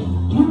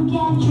 You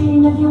can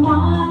dream if you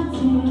want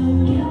to.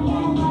 You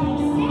can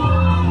dream.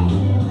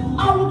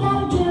 All you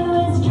gotta do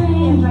is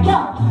dream. Go.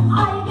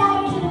 All you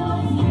gotta do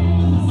is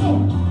dream. Sing.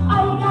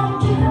 All you gotta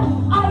do.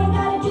 All you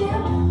gotta do.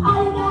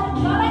 All you gotta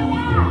do. Go like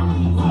that.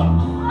 Sing.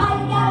 All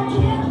you gotta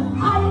do.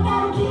 All you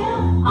gotta do.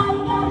 All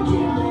you gotta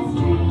do is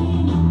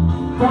dream.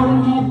 Go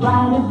ahead,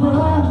 write a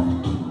book.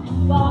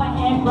 Go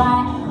ahead,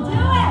 write.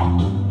 Do it.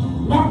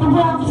 Let the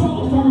world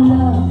take a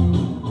look.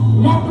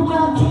 Let the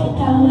world take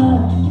a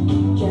look.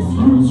 Just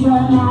use your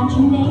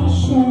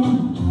imagination.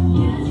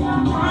 Use your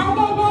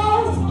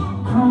imagination.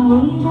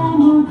 Create a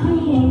new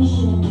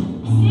creation.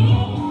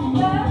 Sing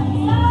your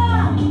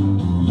song.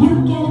 You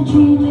can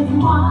dream if you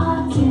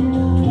want to. You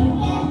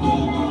can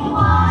dream if you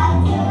want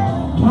to.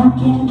 You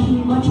can be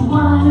what you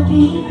want to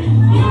be.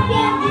 You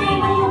can dream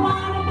what you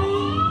want to be.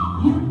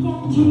 You can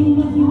dream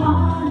if you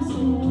want to.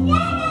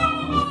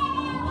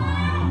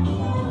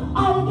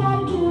 All you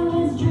gotta do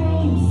is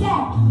dream. Say,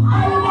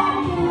 all you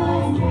gotta do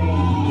is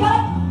dream.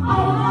 Good. All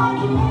you gotta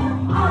do,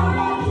 all you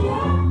gotta do,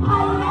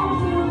 all you gotta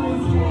do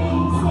is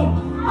dream. Say,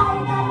 all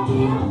you gotta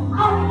do,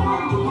 all you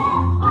gotta do,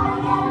 all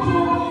you gotta do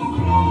is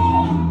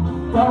dream.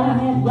 Go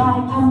ahead,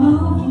 write a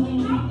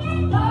movie.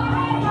 Go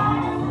ahead,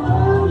 write a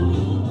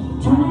movie.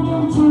 Turn it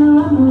into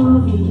a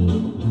movie.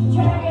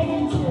 Turn it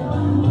into a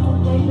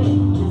movie.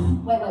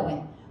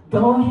 Wait.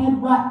 Go ahead,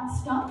 write.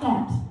 Stop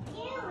that.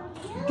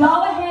 Go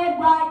ahead,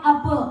 write a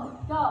book.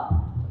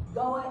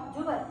 Go ahead,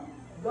 do it.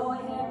 Go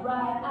ahead,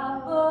 write a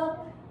book.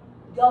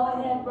 Go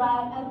ahead,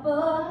 write a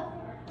book.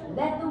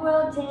 Let the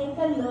world take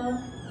a look.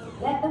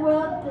 Let the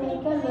world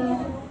take a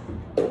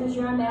look. Use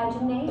your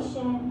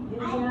imagination.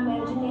 Use your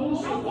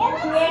imagination.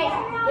 Create.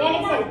 Then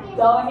it says,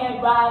 go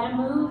ahead, write a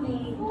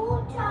movie.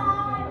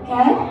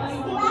 Okay?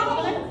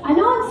 I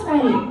know it's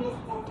ready.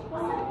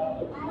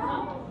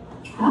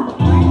 Huh?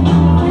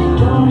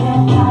 Go ahead,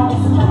 write a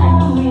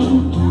story.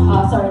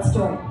 Oh, sorry, it's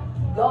story.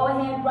 Go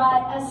ahead,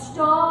 write a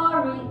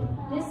story.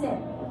 Listen,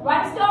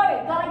 write a story.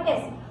 Go like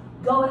this.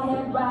 Go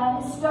ahead, write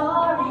a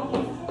story.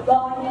 Go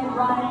ahead,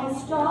 write a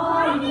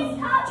story.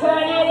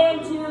 Turn it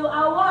into a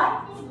what?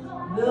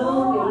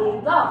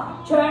 Movie. Go.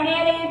 Turn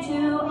it into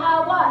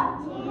a what?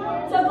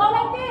 So go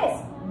like this.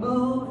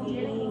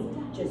 Movie.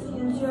 Just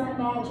use your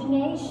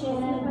imagination.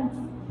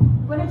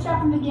 We're going to start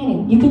from the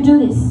beginning. You can do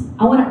this.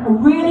 I want to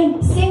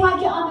really sing like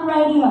you're on the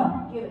radio.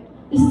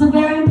 This is a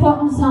very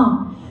important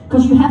song.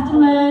 Because you have to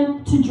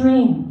learn to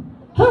dream.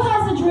 Who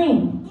has a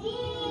dream?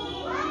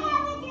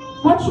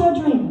 What's your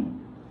dream?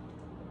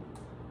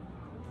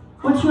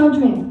 What's your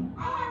dream? I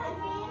have a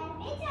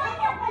dream.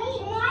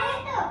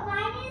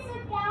 Mine is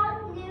about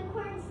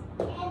unicorns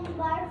and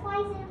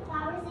butterflies and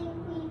flowers and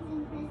queens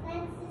and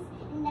princesses,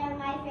 and they're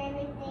my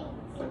favorite things.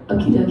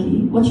 Okie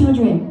dokie. What's your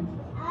dream?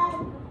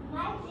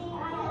 My dream,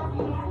 I have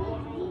a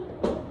dream.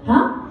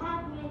 Huh?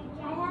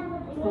 I have a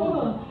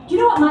dream. Do you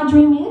know what my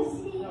dream is?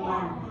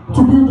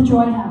 To build the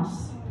Joy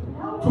House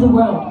for the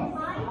world.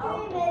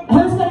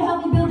 Who's going to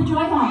help me build the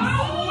Joy House?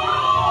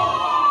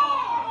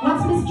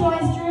 What's Miss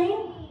Joy's dream?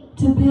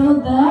 To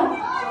build the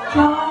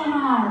Joy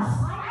House.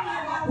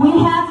 We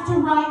have to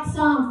write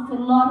songs. It's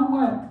a lot of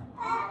work.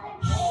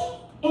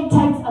 It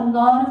takes a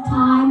lot of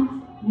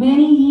time,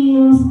 many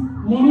years,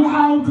 many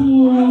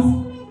ideas.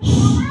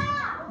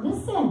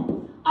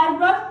 Listen, I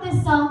wrote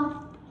this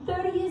song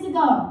 30 years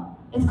ago.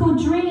 It's called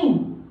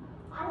Dream.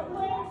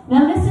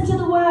 Now listen to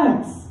the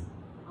words.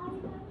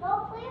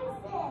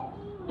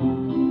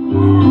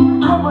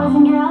 Hi boys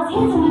and girls,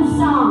 here's a new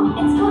song.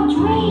 It's called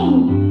Dream.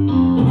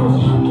 Because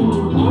you can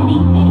do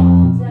anything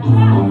if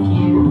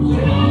you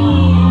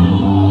dream.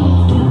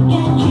 You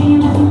can dream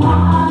if you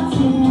want to.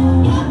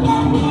 You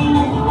can dream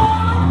if you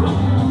want to.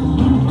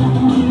 You can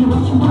be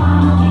what you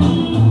want to be.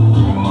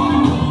 You can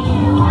be what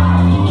you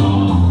want to be.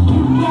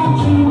 You can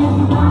dream if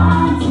you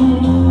want to. You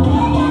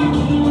can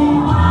dream if you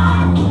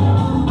want to.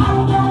 All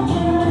you gotta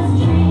do is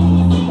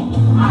dream.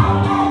 All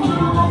you gotta do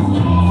is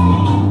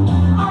dream.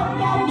 All you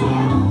gotta do,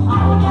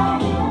 all you gotta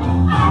do,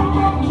 all you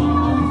gotta do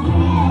is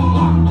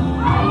dream.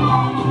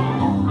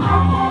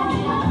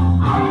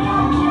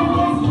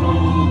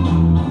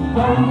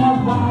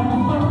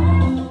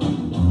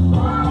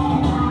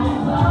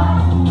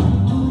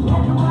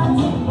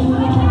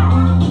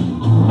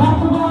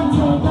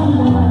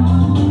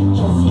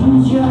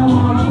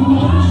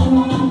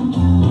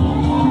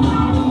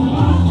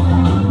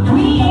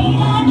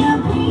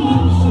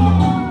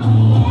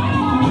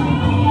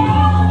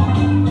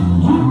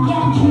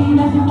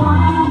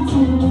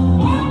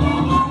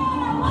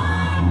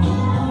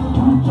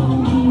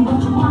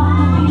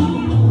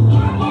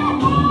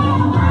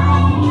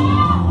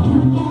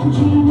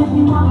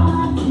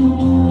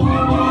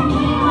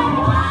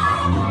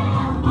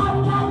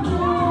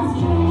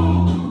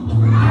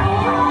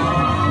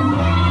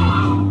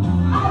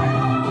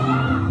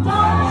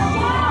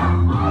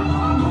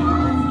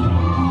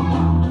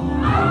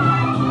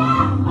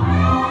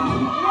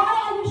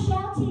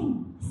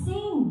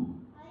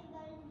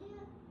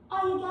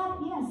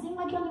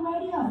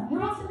 video. Who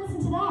wants to listen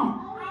to that?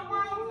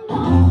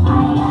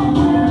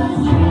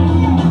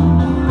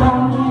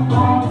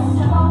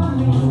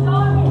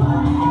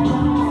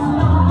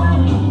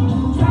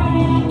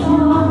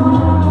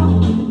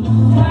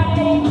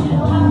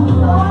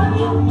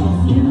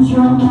 Use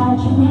your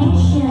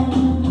imagination.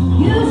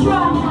 Use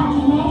your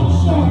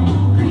imagination.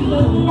 Create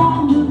a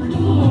new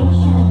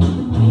creation.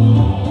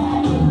 Create a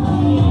new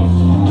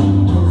creation.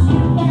 'Cause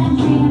you can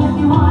dream if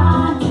you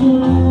want to.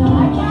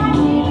 I can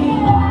dream if you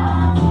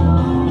want to.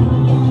 You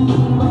can be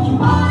what you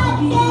want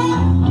to be.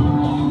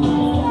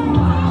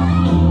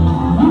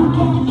 You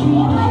can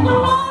dream like you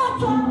want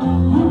to.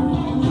 You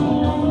can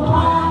dream like you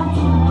want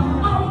to.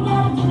 All you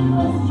gotta do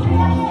is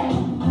dream.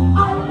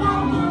 All you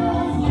gotta do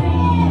is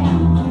dream.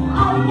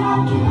 All you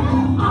gotta do,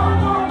 all you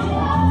gotta do,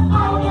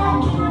 all you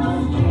gotta do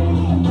is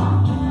dream.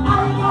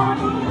 All you gotta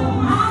do,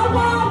 all you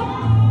gotta do.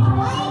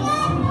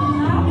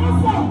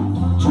 Listen.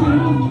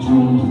 Dream,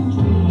 dream,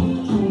 dream,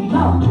 dream.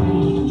 No,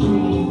 dream,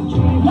 dream,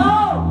 dream. No.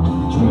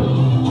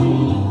 Dream,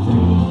 dream,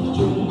 dream,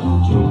 dream,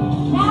 dream.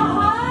 Now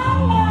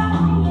higher.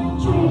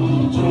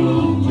 Dream,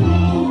 dream,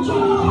 dream,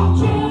 dream,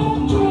 dream,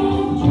 dream,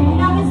 dream.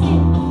 Now listen.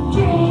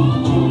 Dream,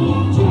 dream,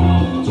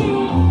 dream,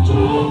 dream,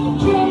 dream,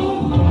 dream.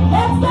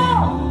 Let's go.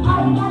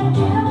 All you gotta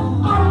do,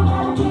 all you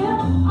gotta do,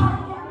 all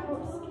you gotta do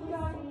is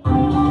dream. All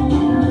you gotta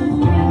do is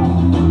dream.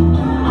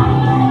 All you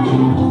gotta do,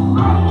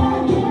 all you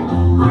gotta do,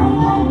 all you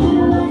gotta do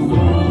is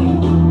dream.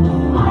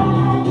 All you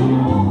gotta do,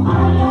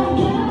 all you gotta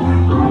do,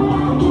 all you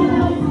gotta do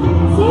is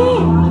dream.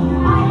 Sing.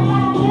 All you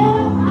gotta do,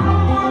 all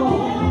you gotta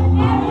do,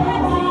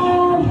 everybody.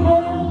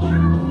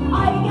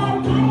 All you gotta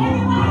do,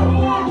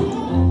 everybody.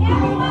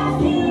 Everybody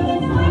sing in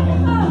the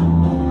microphone.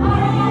 All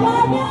you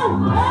gotta do,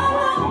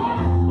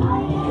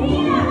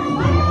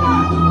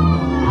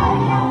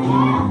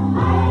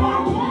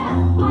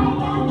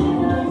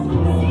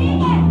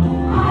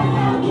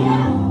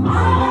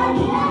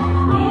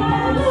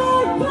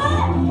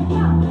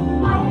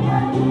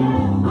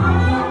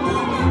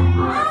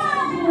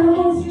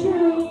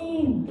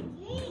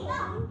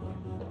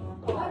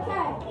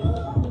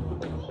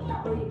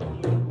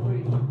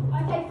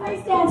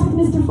 dance with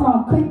Mr. Frog,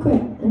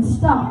 quick, and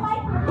stop.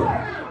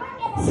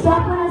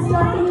 Stop when I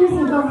start the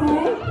music,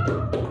 okay?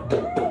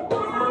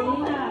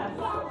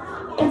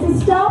 It's a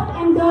stop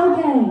and go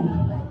game.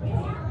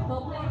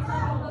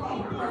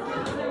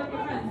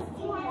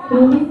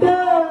 Here we go.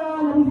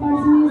 Let me find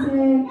some music.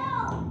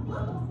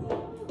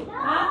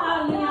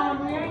 Leon,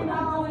 we're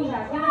not going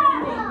back. We're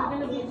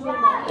gonna be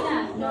doing that.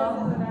 No,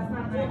 that's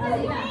not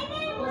right.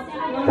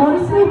 Go to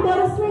sleep, go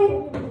to sleep.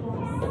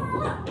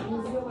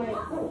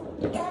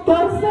 Go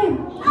to sleep.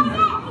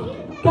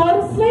 Go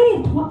to sleep.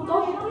 Go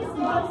to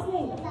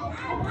sleep.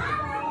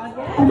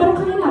 I'm gonna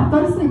clean up. Go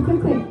to sleep,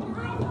 quick.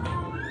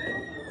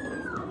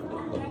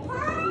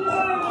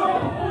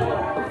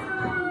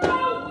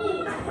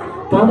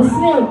 Go to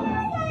sleep.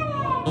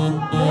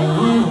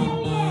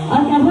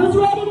 Okay, who's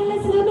ready to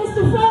listen to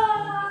Mr.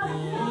 Frog?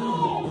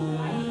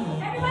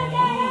 Everybody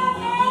get up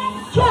and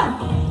jump,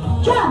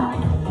 jump.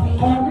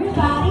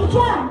 Everybody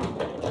jump.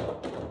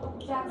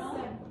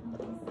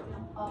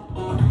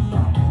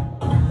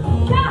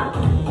 Jump.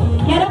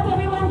 Get up,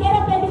 everyone. Get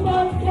up,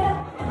 everybody. Get up.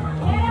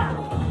 Get up.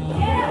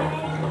 Get up.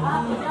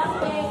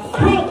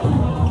 Kick,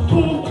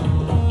 kick.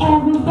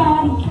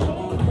 Everybody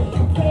kick,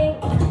 kick,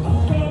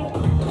 kick.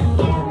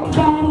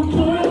 Everybody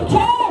kick.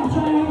 Turn,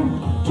 turn,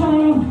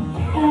 turn.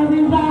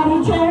 Everybody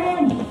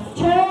turn,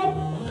 turn,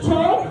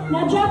 turn.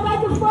 Now jump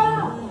like a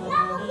frog.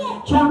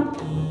 Jump,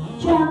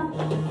 jump.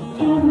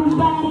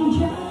 Everybody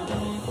jump.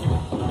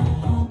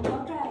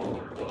 Okay.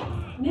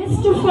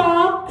 Mr.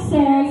 Frog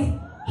says,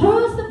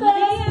 who's the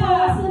first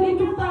person who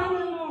can find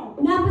it?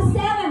 Number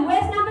 7.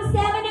 Where's number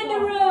 7 in the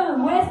room?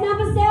 Where's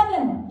number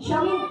 7?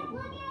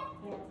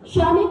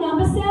 Show me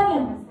number 7.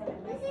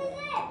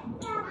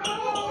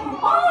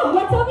 Oh,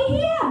 what's over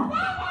here?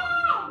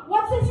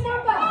 What's this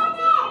number?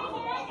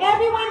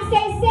 Everyone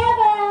say 7.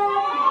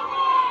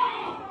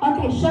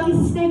 Okay, show me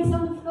snakes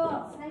on the floor.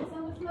 Snakes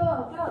on the floor.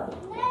 Go.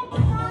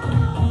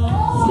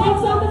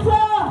 Snakes on the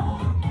floor.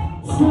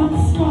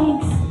 Snakes,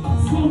 snakes.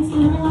 Snakes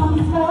living on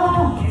the floor.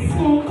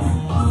 Snakes,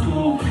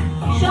 snakes.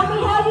 Show me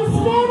how you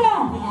slither.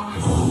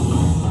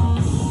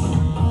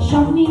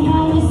 Show me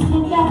how you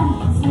slither,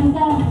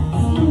 slither,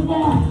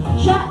 slither.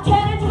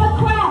 Turn into a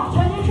crab.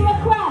 Turn into a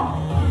crab.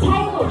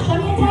 Table. Show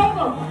me a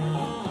table.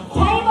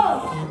 Table.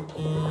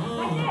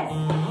 Like this.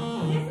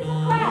 This is a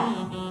crab.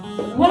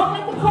 Walk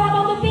like the crab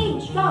on the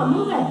beach. Go,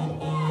 move it.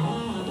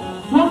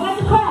 Walk like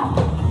a crab.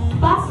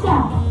 Faster,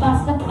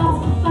 faster,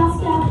 faster,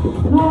 faster.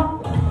 Walk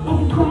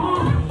like a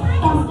crab.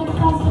 Faster,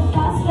 faster,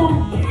 faster.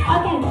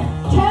 Okay,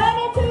 turn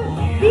into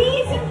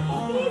bees and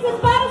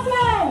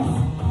butterflies.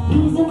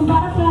 Bees and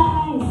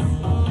butterflies.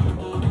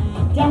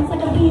 Dance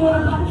like a bee or a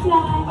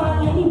butterfly or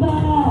a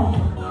ladybug.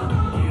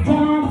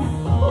 Dance.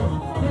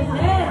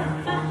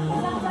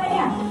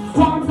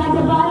 Dance like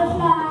a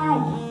butterfly.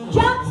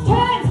 Jumps,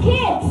 turns,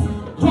 kicks.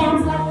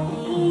 Dance like a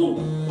bee.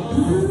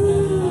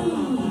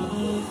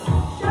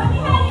 Show me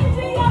how you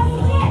do that.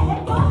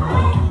 Let's go.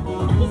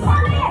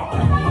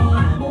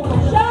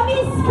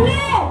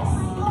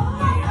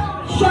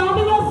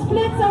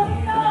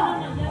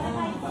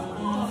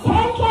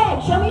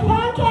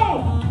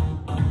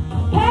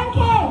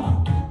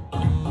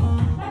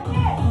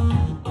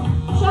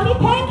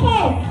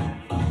 Pancake.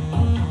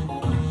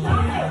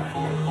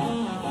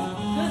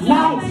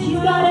 Nice,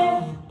 she's got it.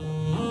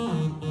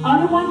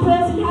 Only one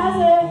person has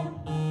it.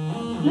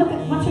 Look at,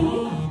 what's your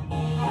name?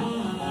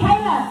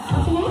 Kayla,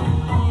 what's your name?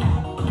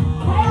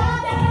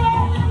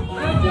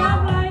 Good job,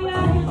 Lila.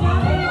 Good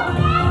job, Ava.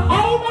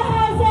 Ava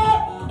has it.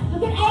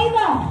 Look at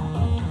Ava.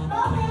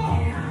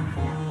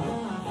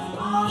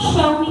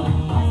 Show me.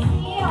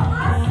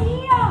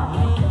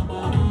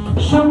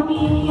 Show me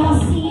your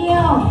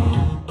seal.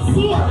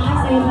 Seal,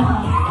 nice Ava.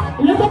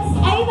 Look at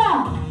Ava.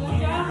 Good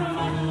job,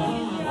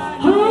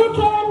 Romano. Who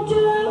can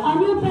do on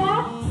your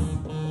backs?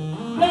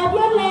 Grab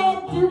your leg,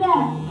 do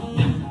that.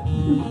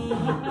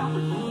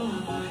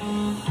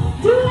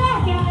 Do that,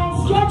 guys.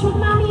 Stretch with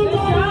mommy and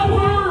daddy right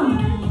now.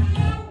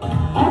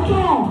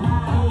 Okay.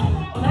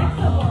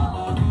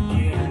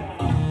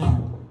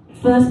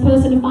 First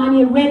person to find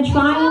me a red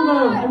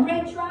triangle. A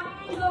red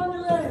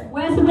triangle.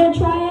 Where's the red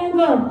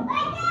triangle?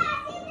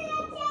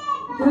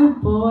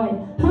 Good boy.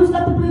 Who's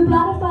got the blue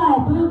butterfly?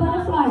 Blue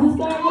butterfly. Who's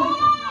got red?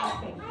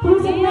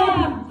 Who's got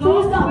red?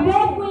 Who's got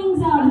red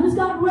wings on? Who's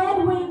got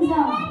red wings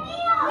on?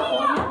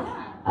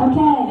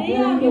 Okay,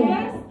 very good.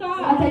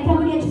 Okay,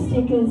 come and get your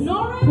stickers.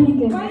 Pretty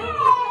good.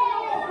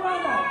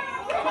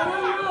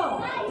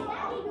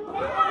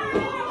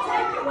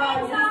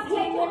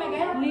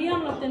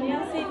 Liam lo tenía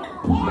así.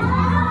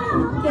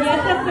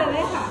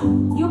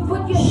 You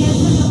put your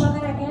hands on your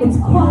brother again. It's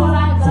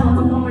quiet time.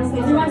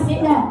 Everyone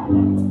sing that.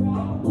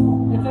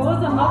 If it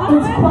was another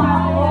It's friend,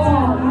 quiet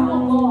time.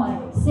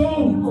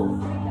 Sing.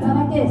 Go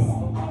like this.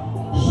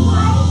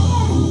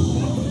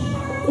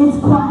 It's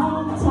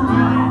quiet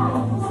time.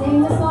 Sing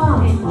the song.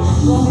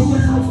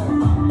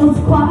 It's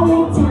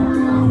quiet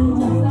time.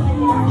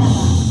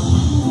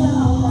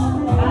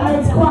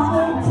 It's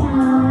quiet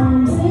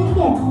time. Sing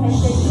it.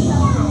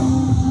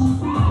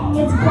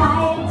 It's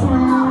quiet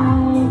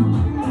time.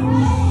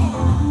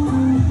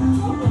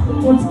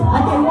 It's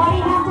okay. What do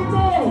you have to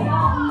do?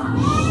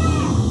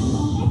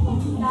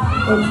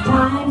 It's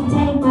time to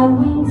take my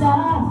wings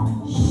off.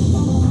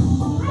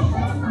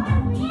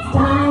 It's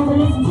time to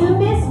listen to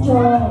Miss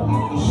Joy.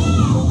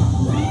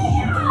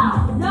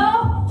 No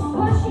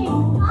pushing.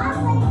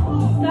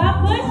 stop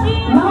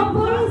pushing. No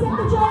bullies at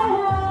the Joy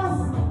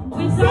House.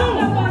 We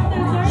talked about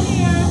this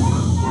earlier.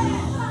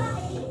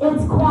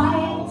 It's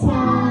quiet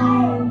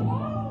time.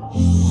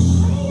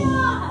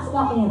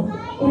 Stop it.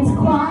 It's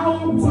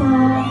quiet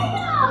time.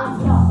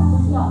 Stop.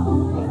 Stop.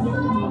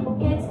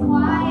 It's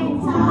quiet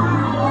time.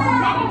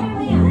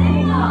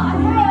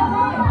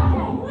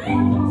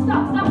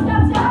 Stop. Stop.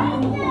 Stop. Stop.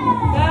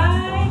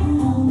 Guys,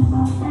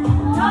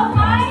 No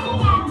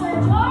fighting at the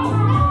Joy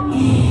House.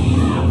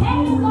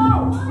 There you go.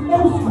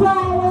 It's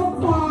quiet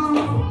time.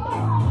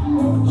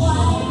 It's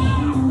quiet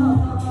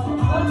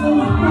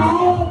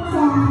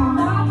time.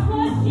 stop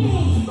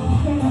pushing.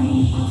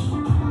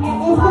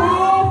 It's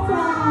quiet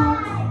time.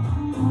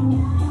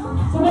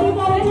 So what do you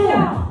gotta do?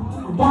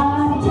 I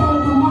gotta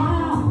take them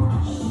out.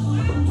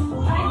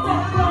 Nice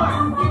and short.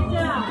 Sit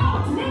down.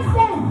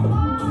 Listen.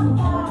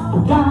 I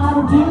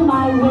gotta do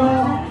my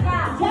work.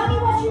 Tell me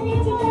what you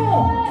need to do.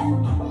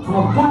 I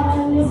gotta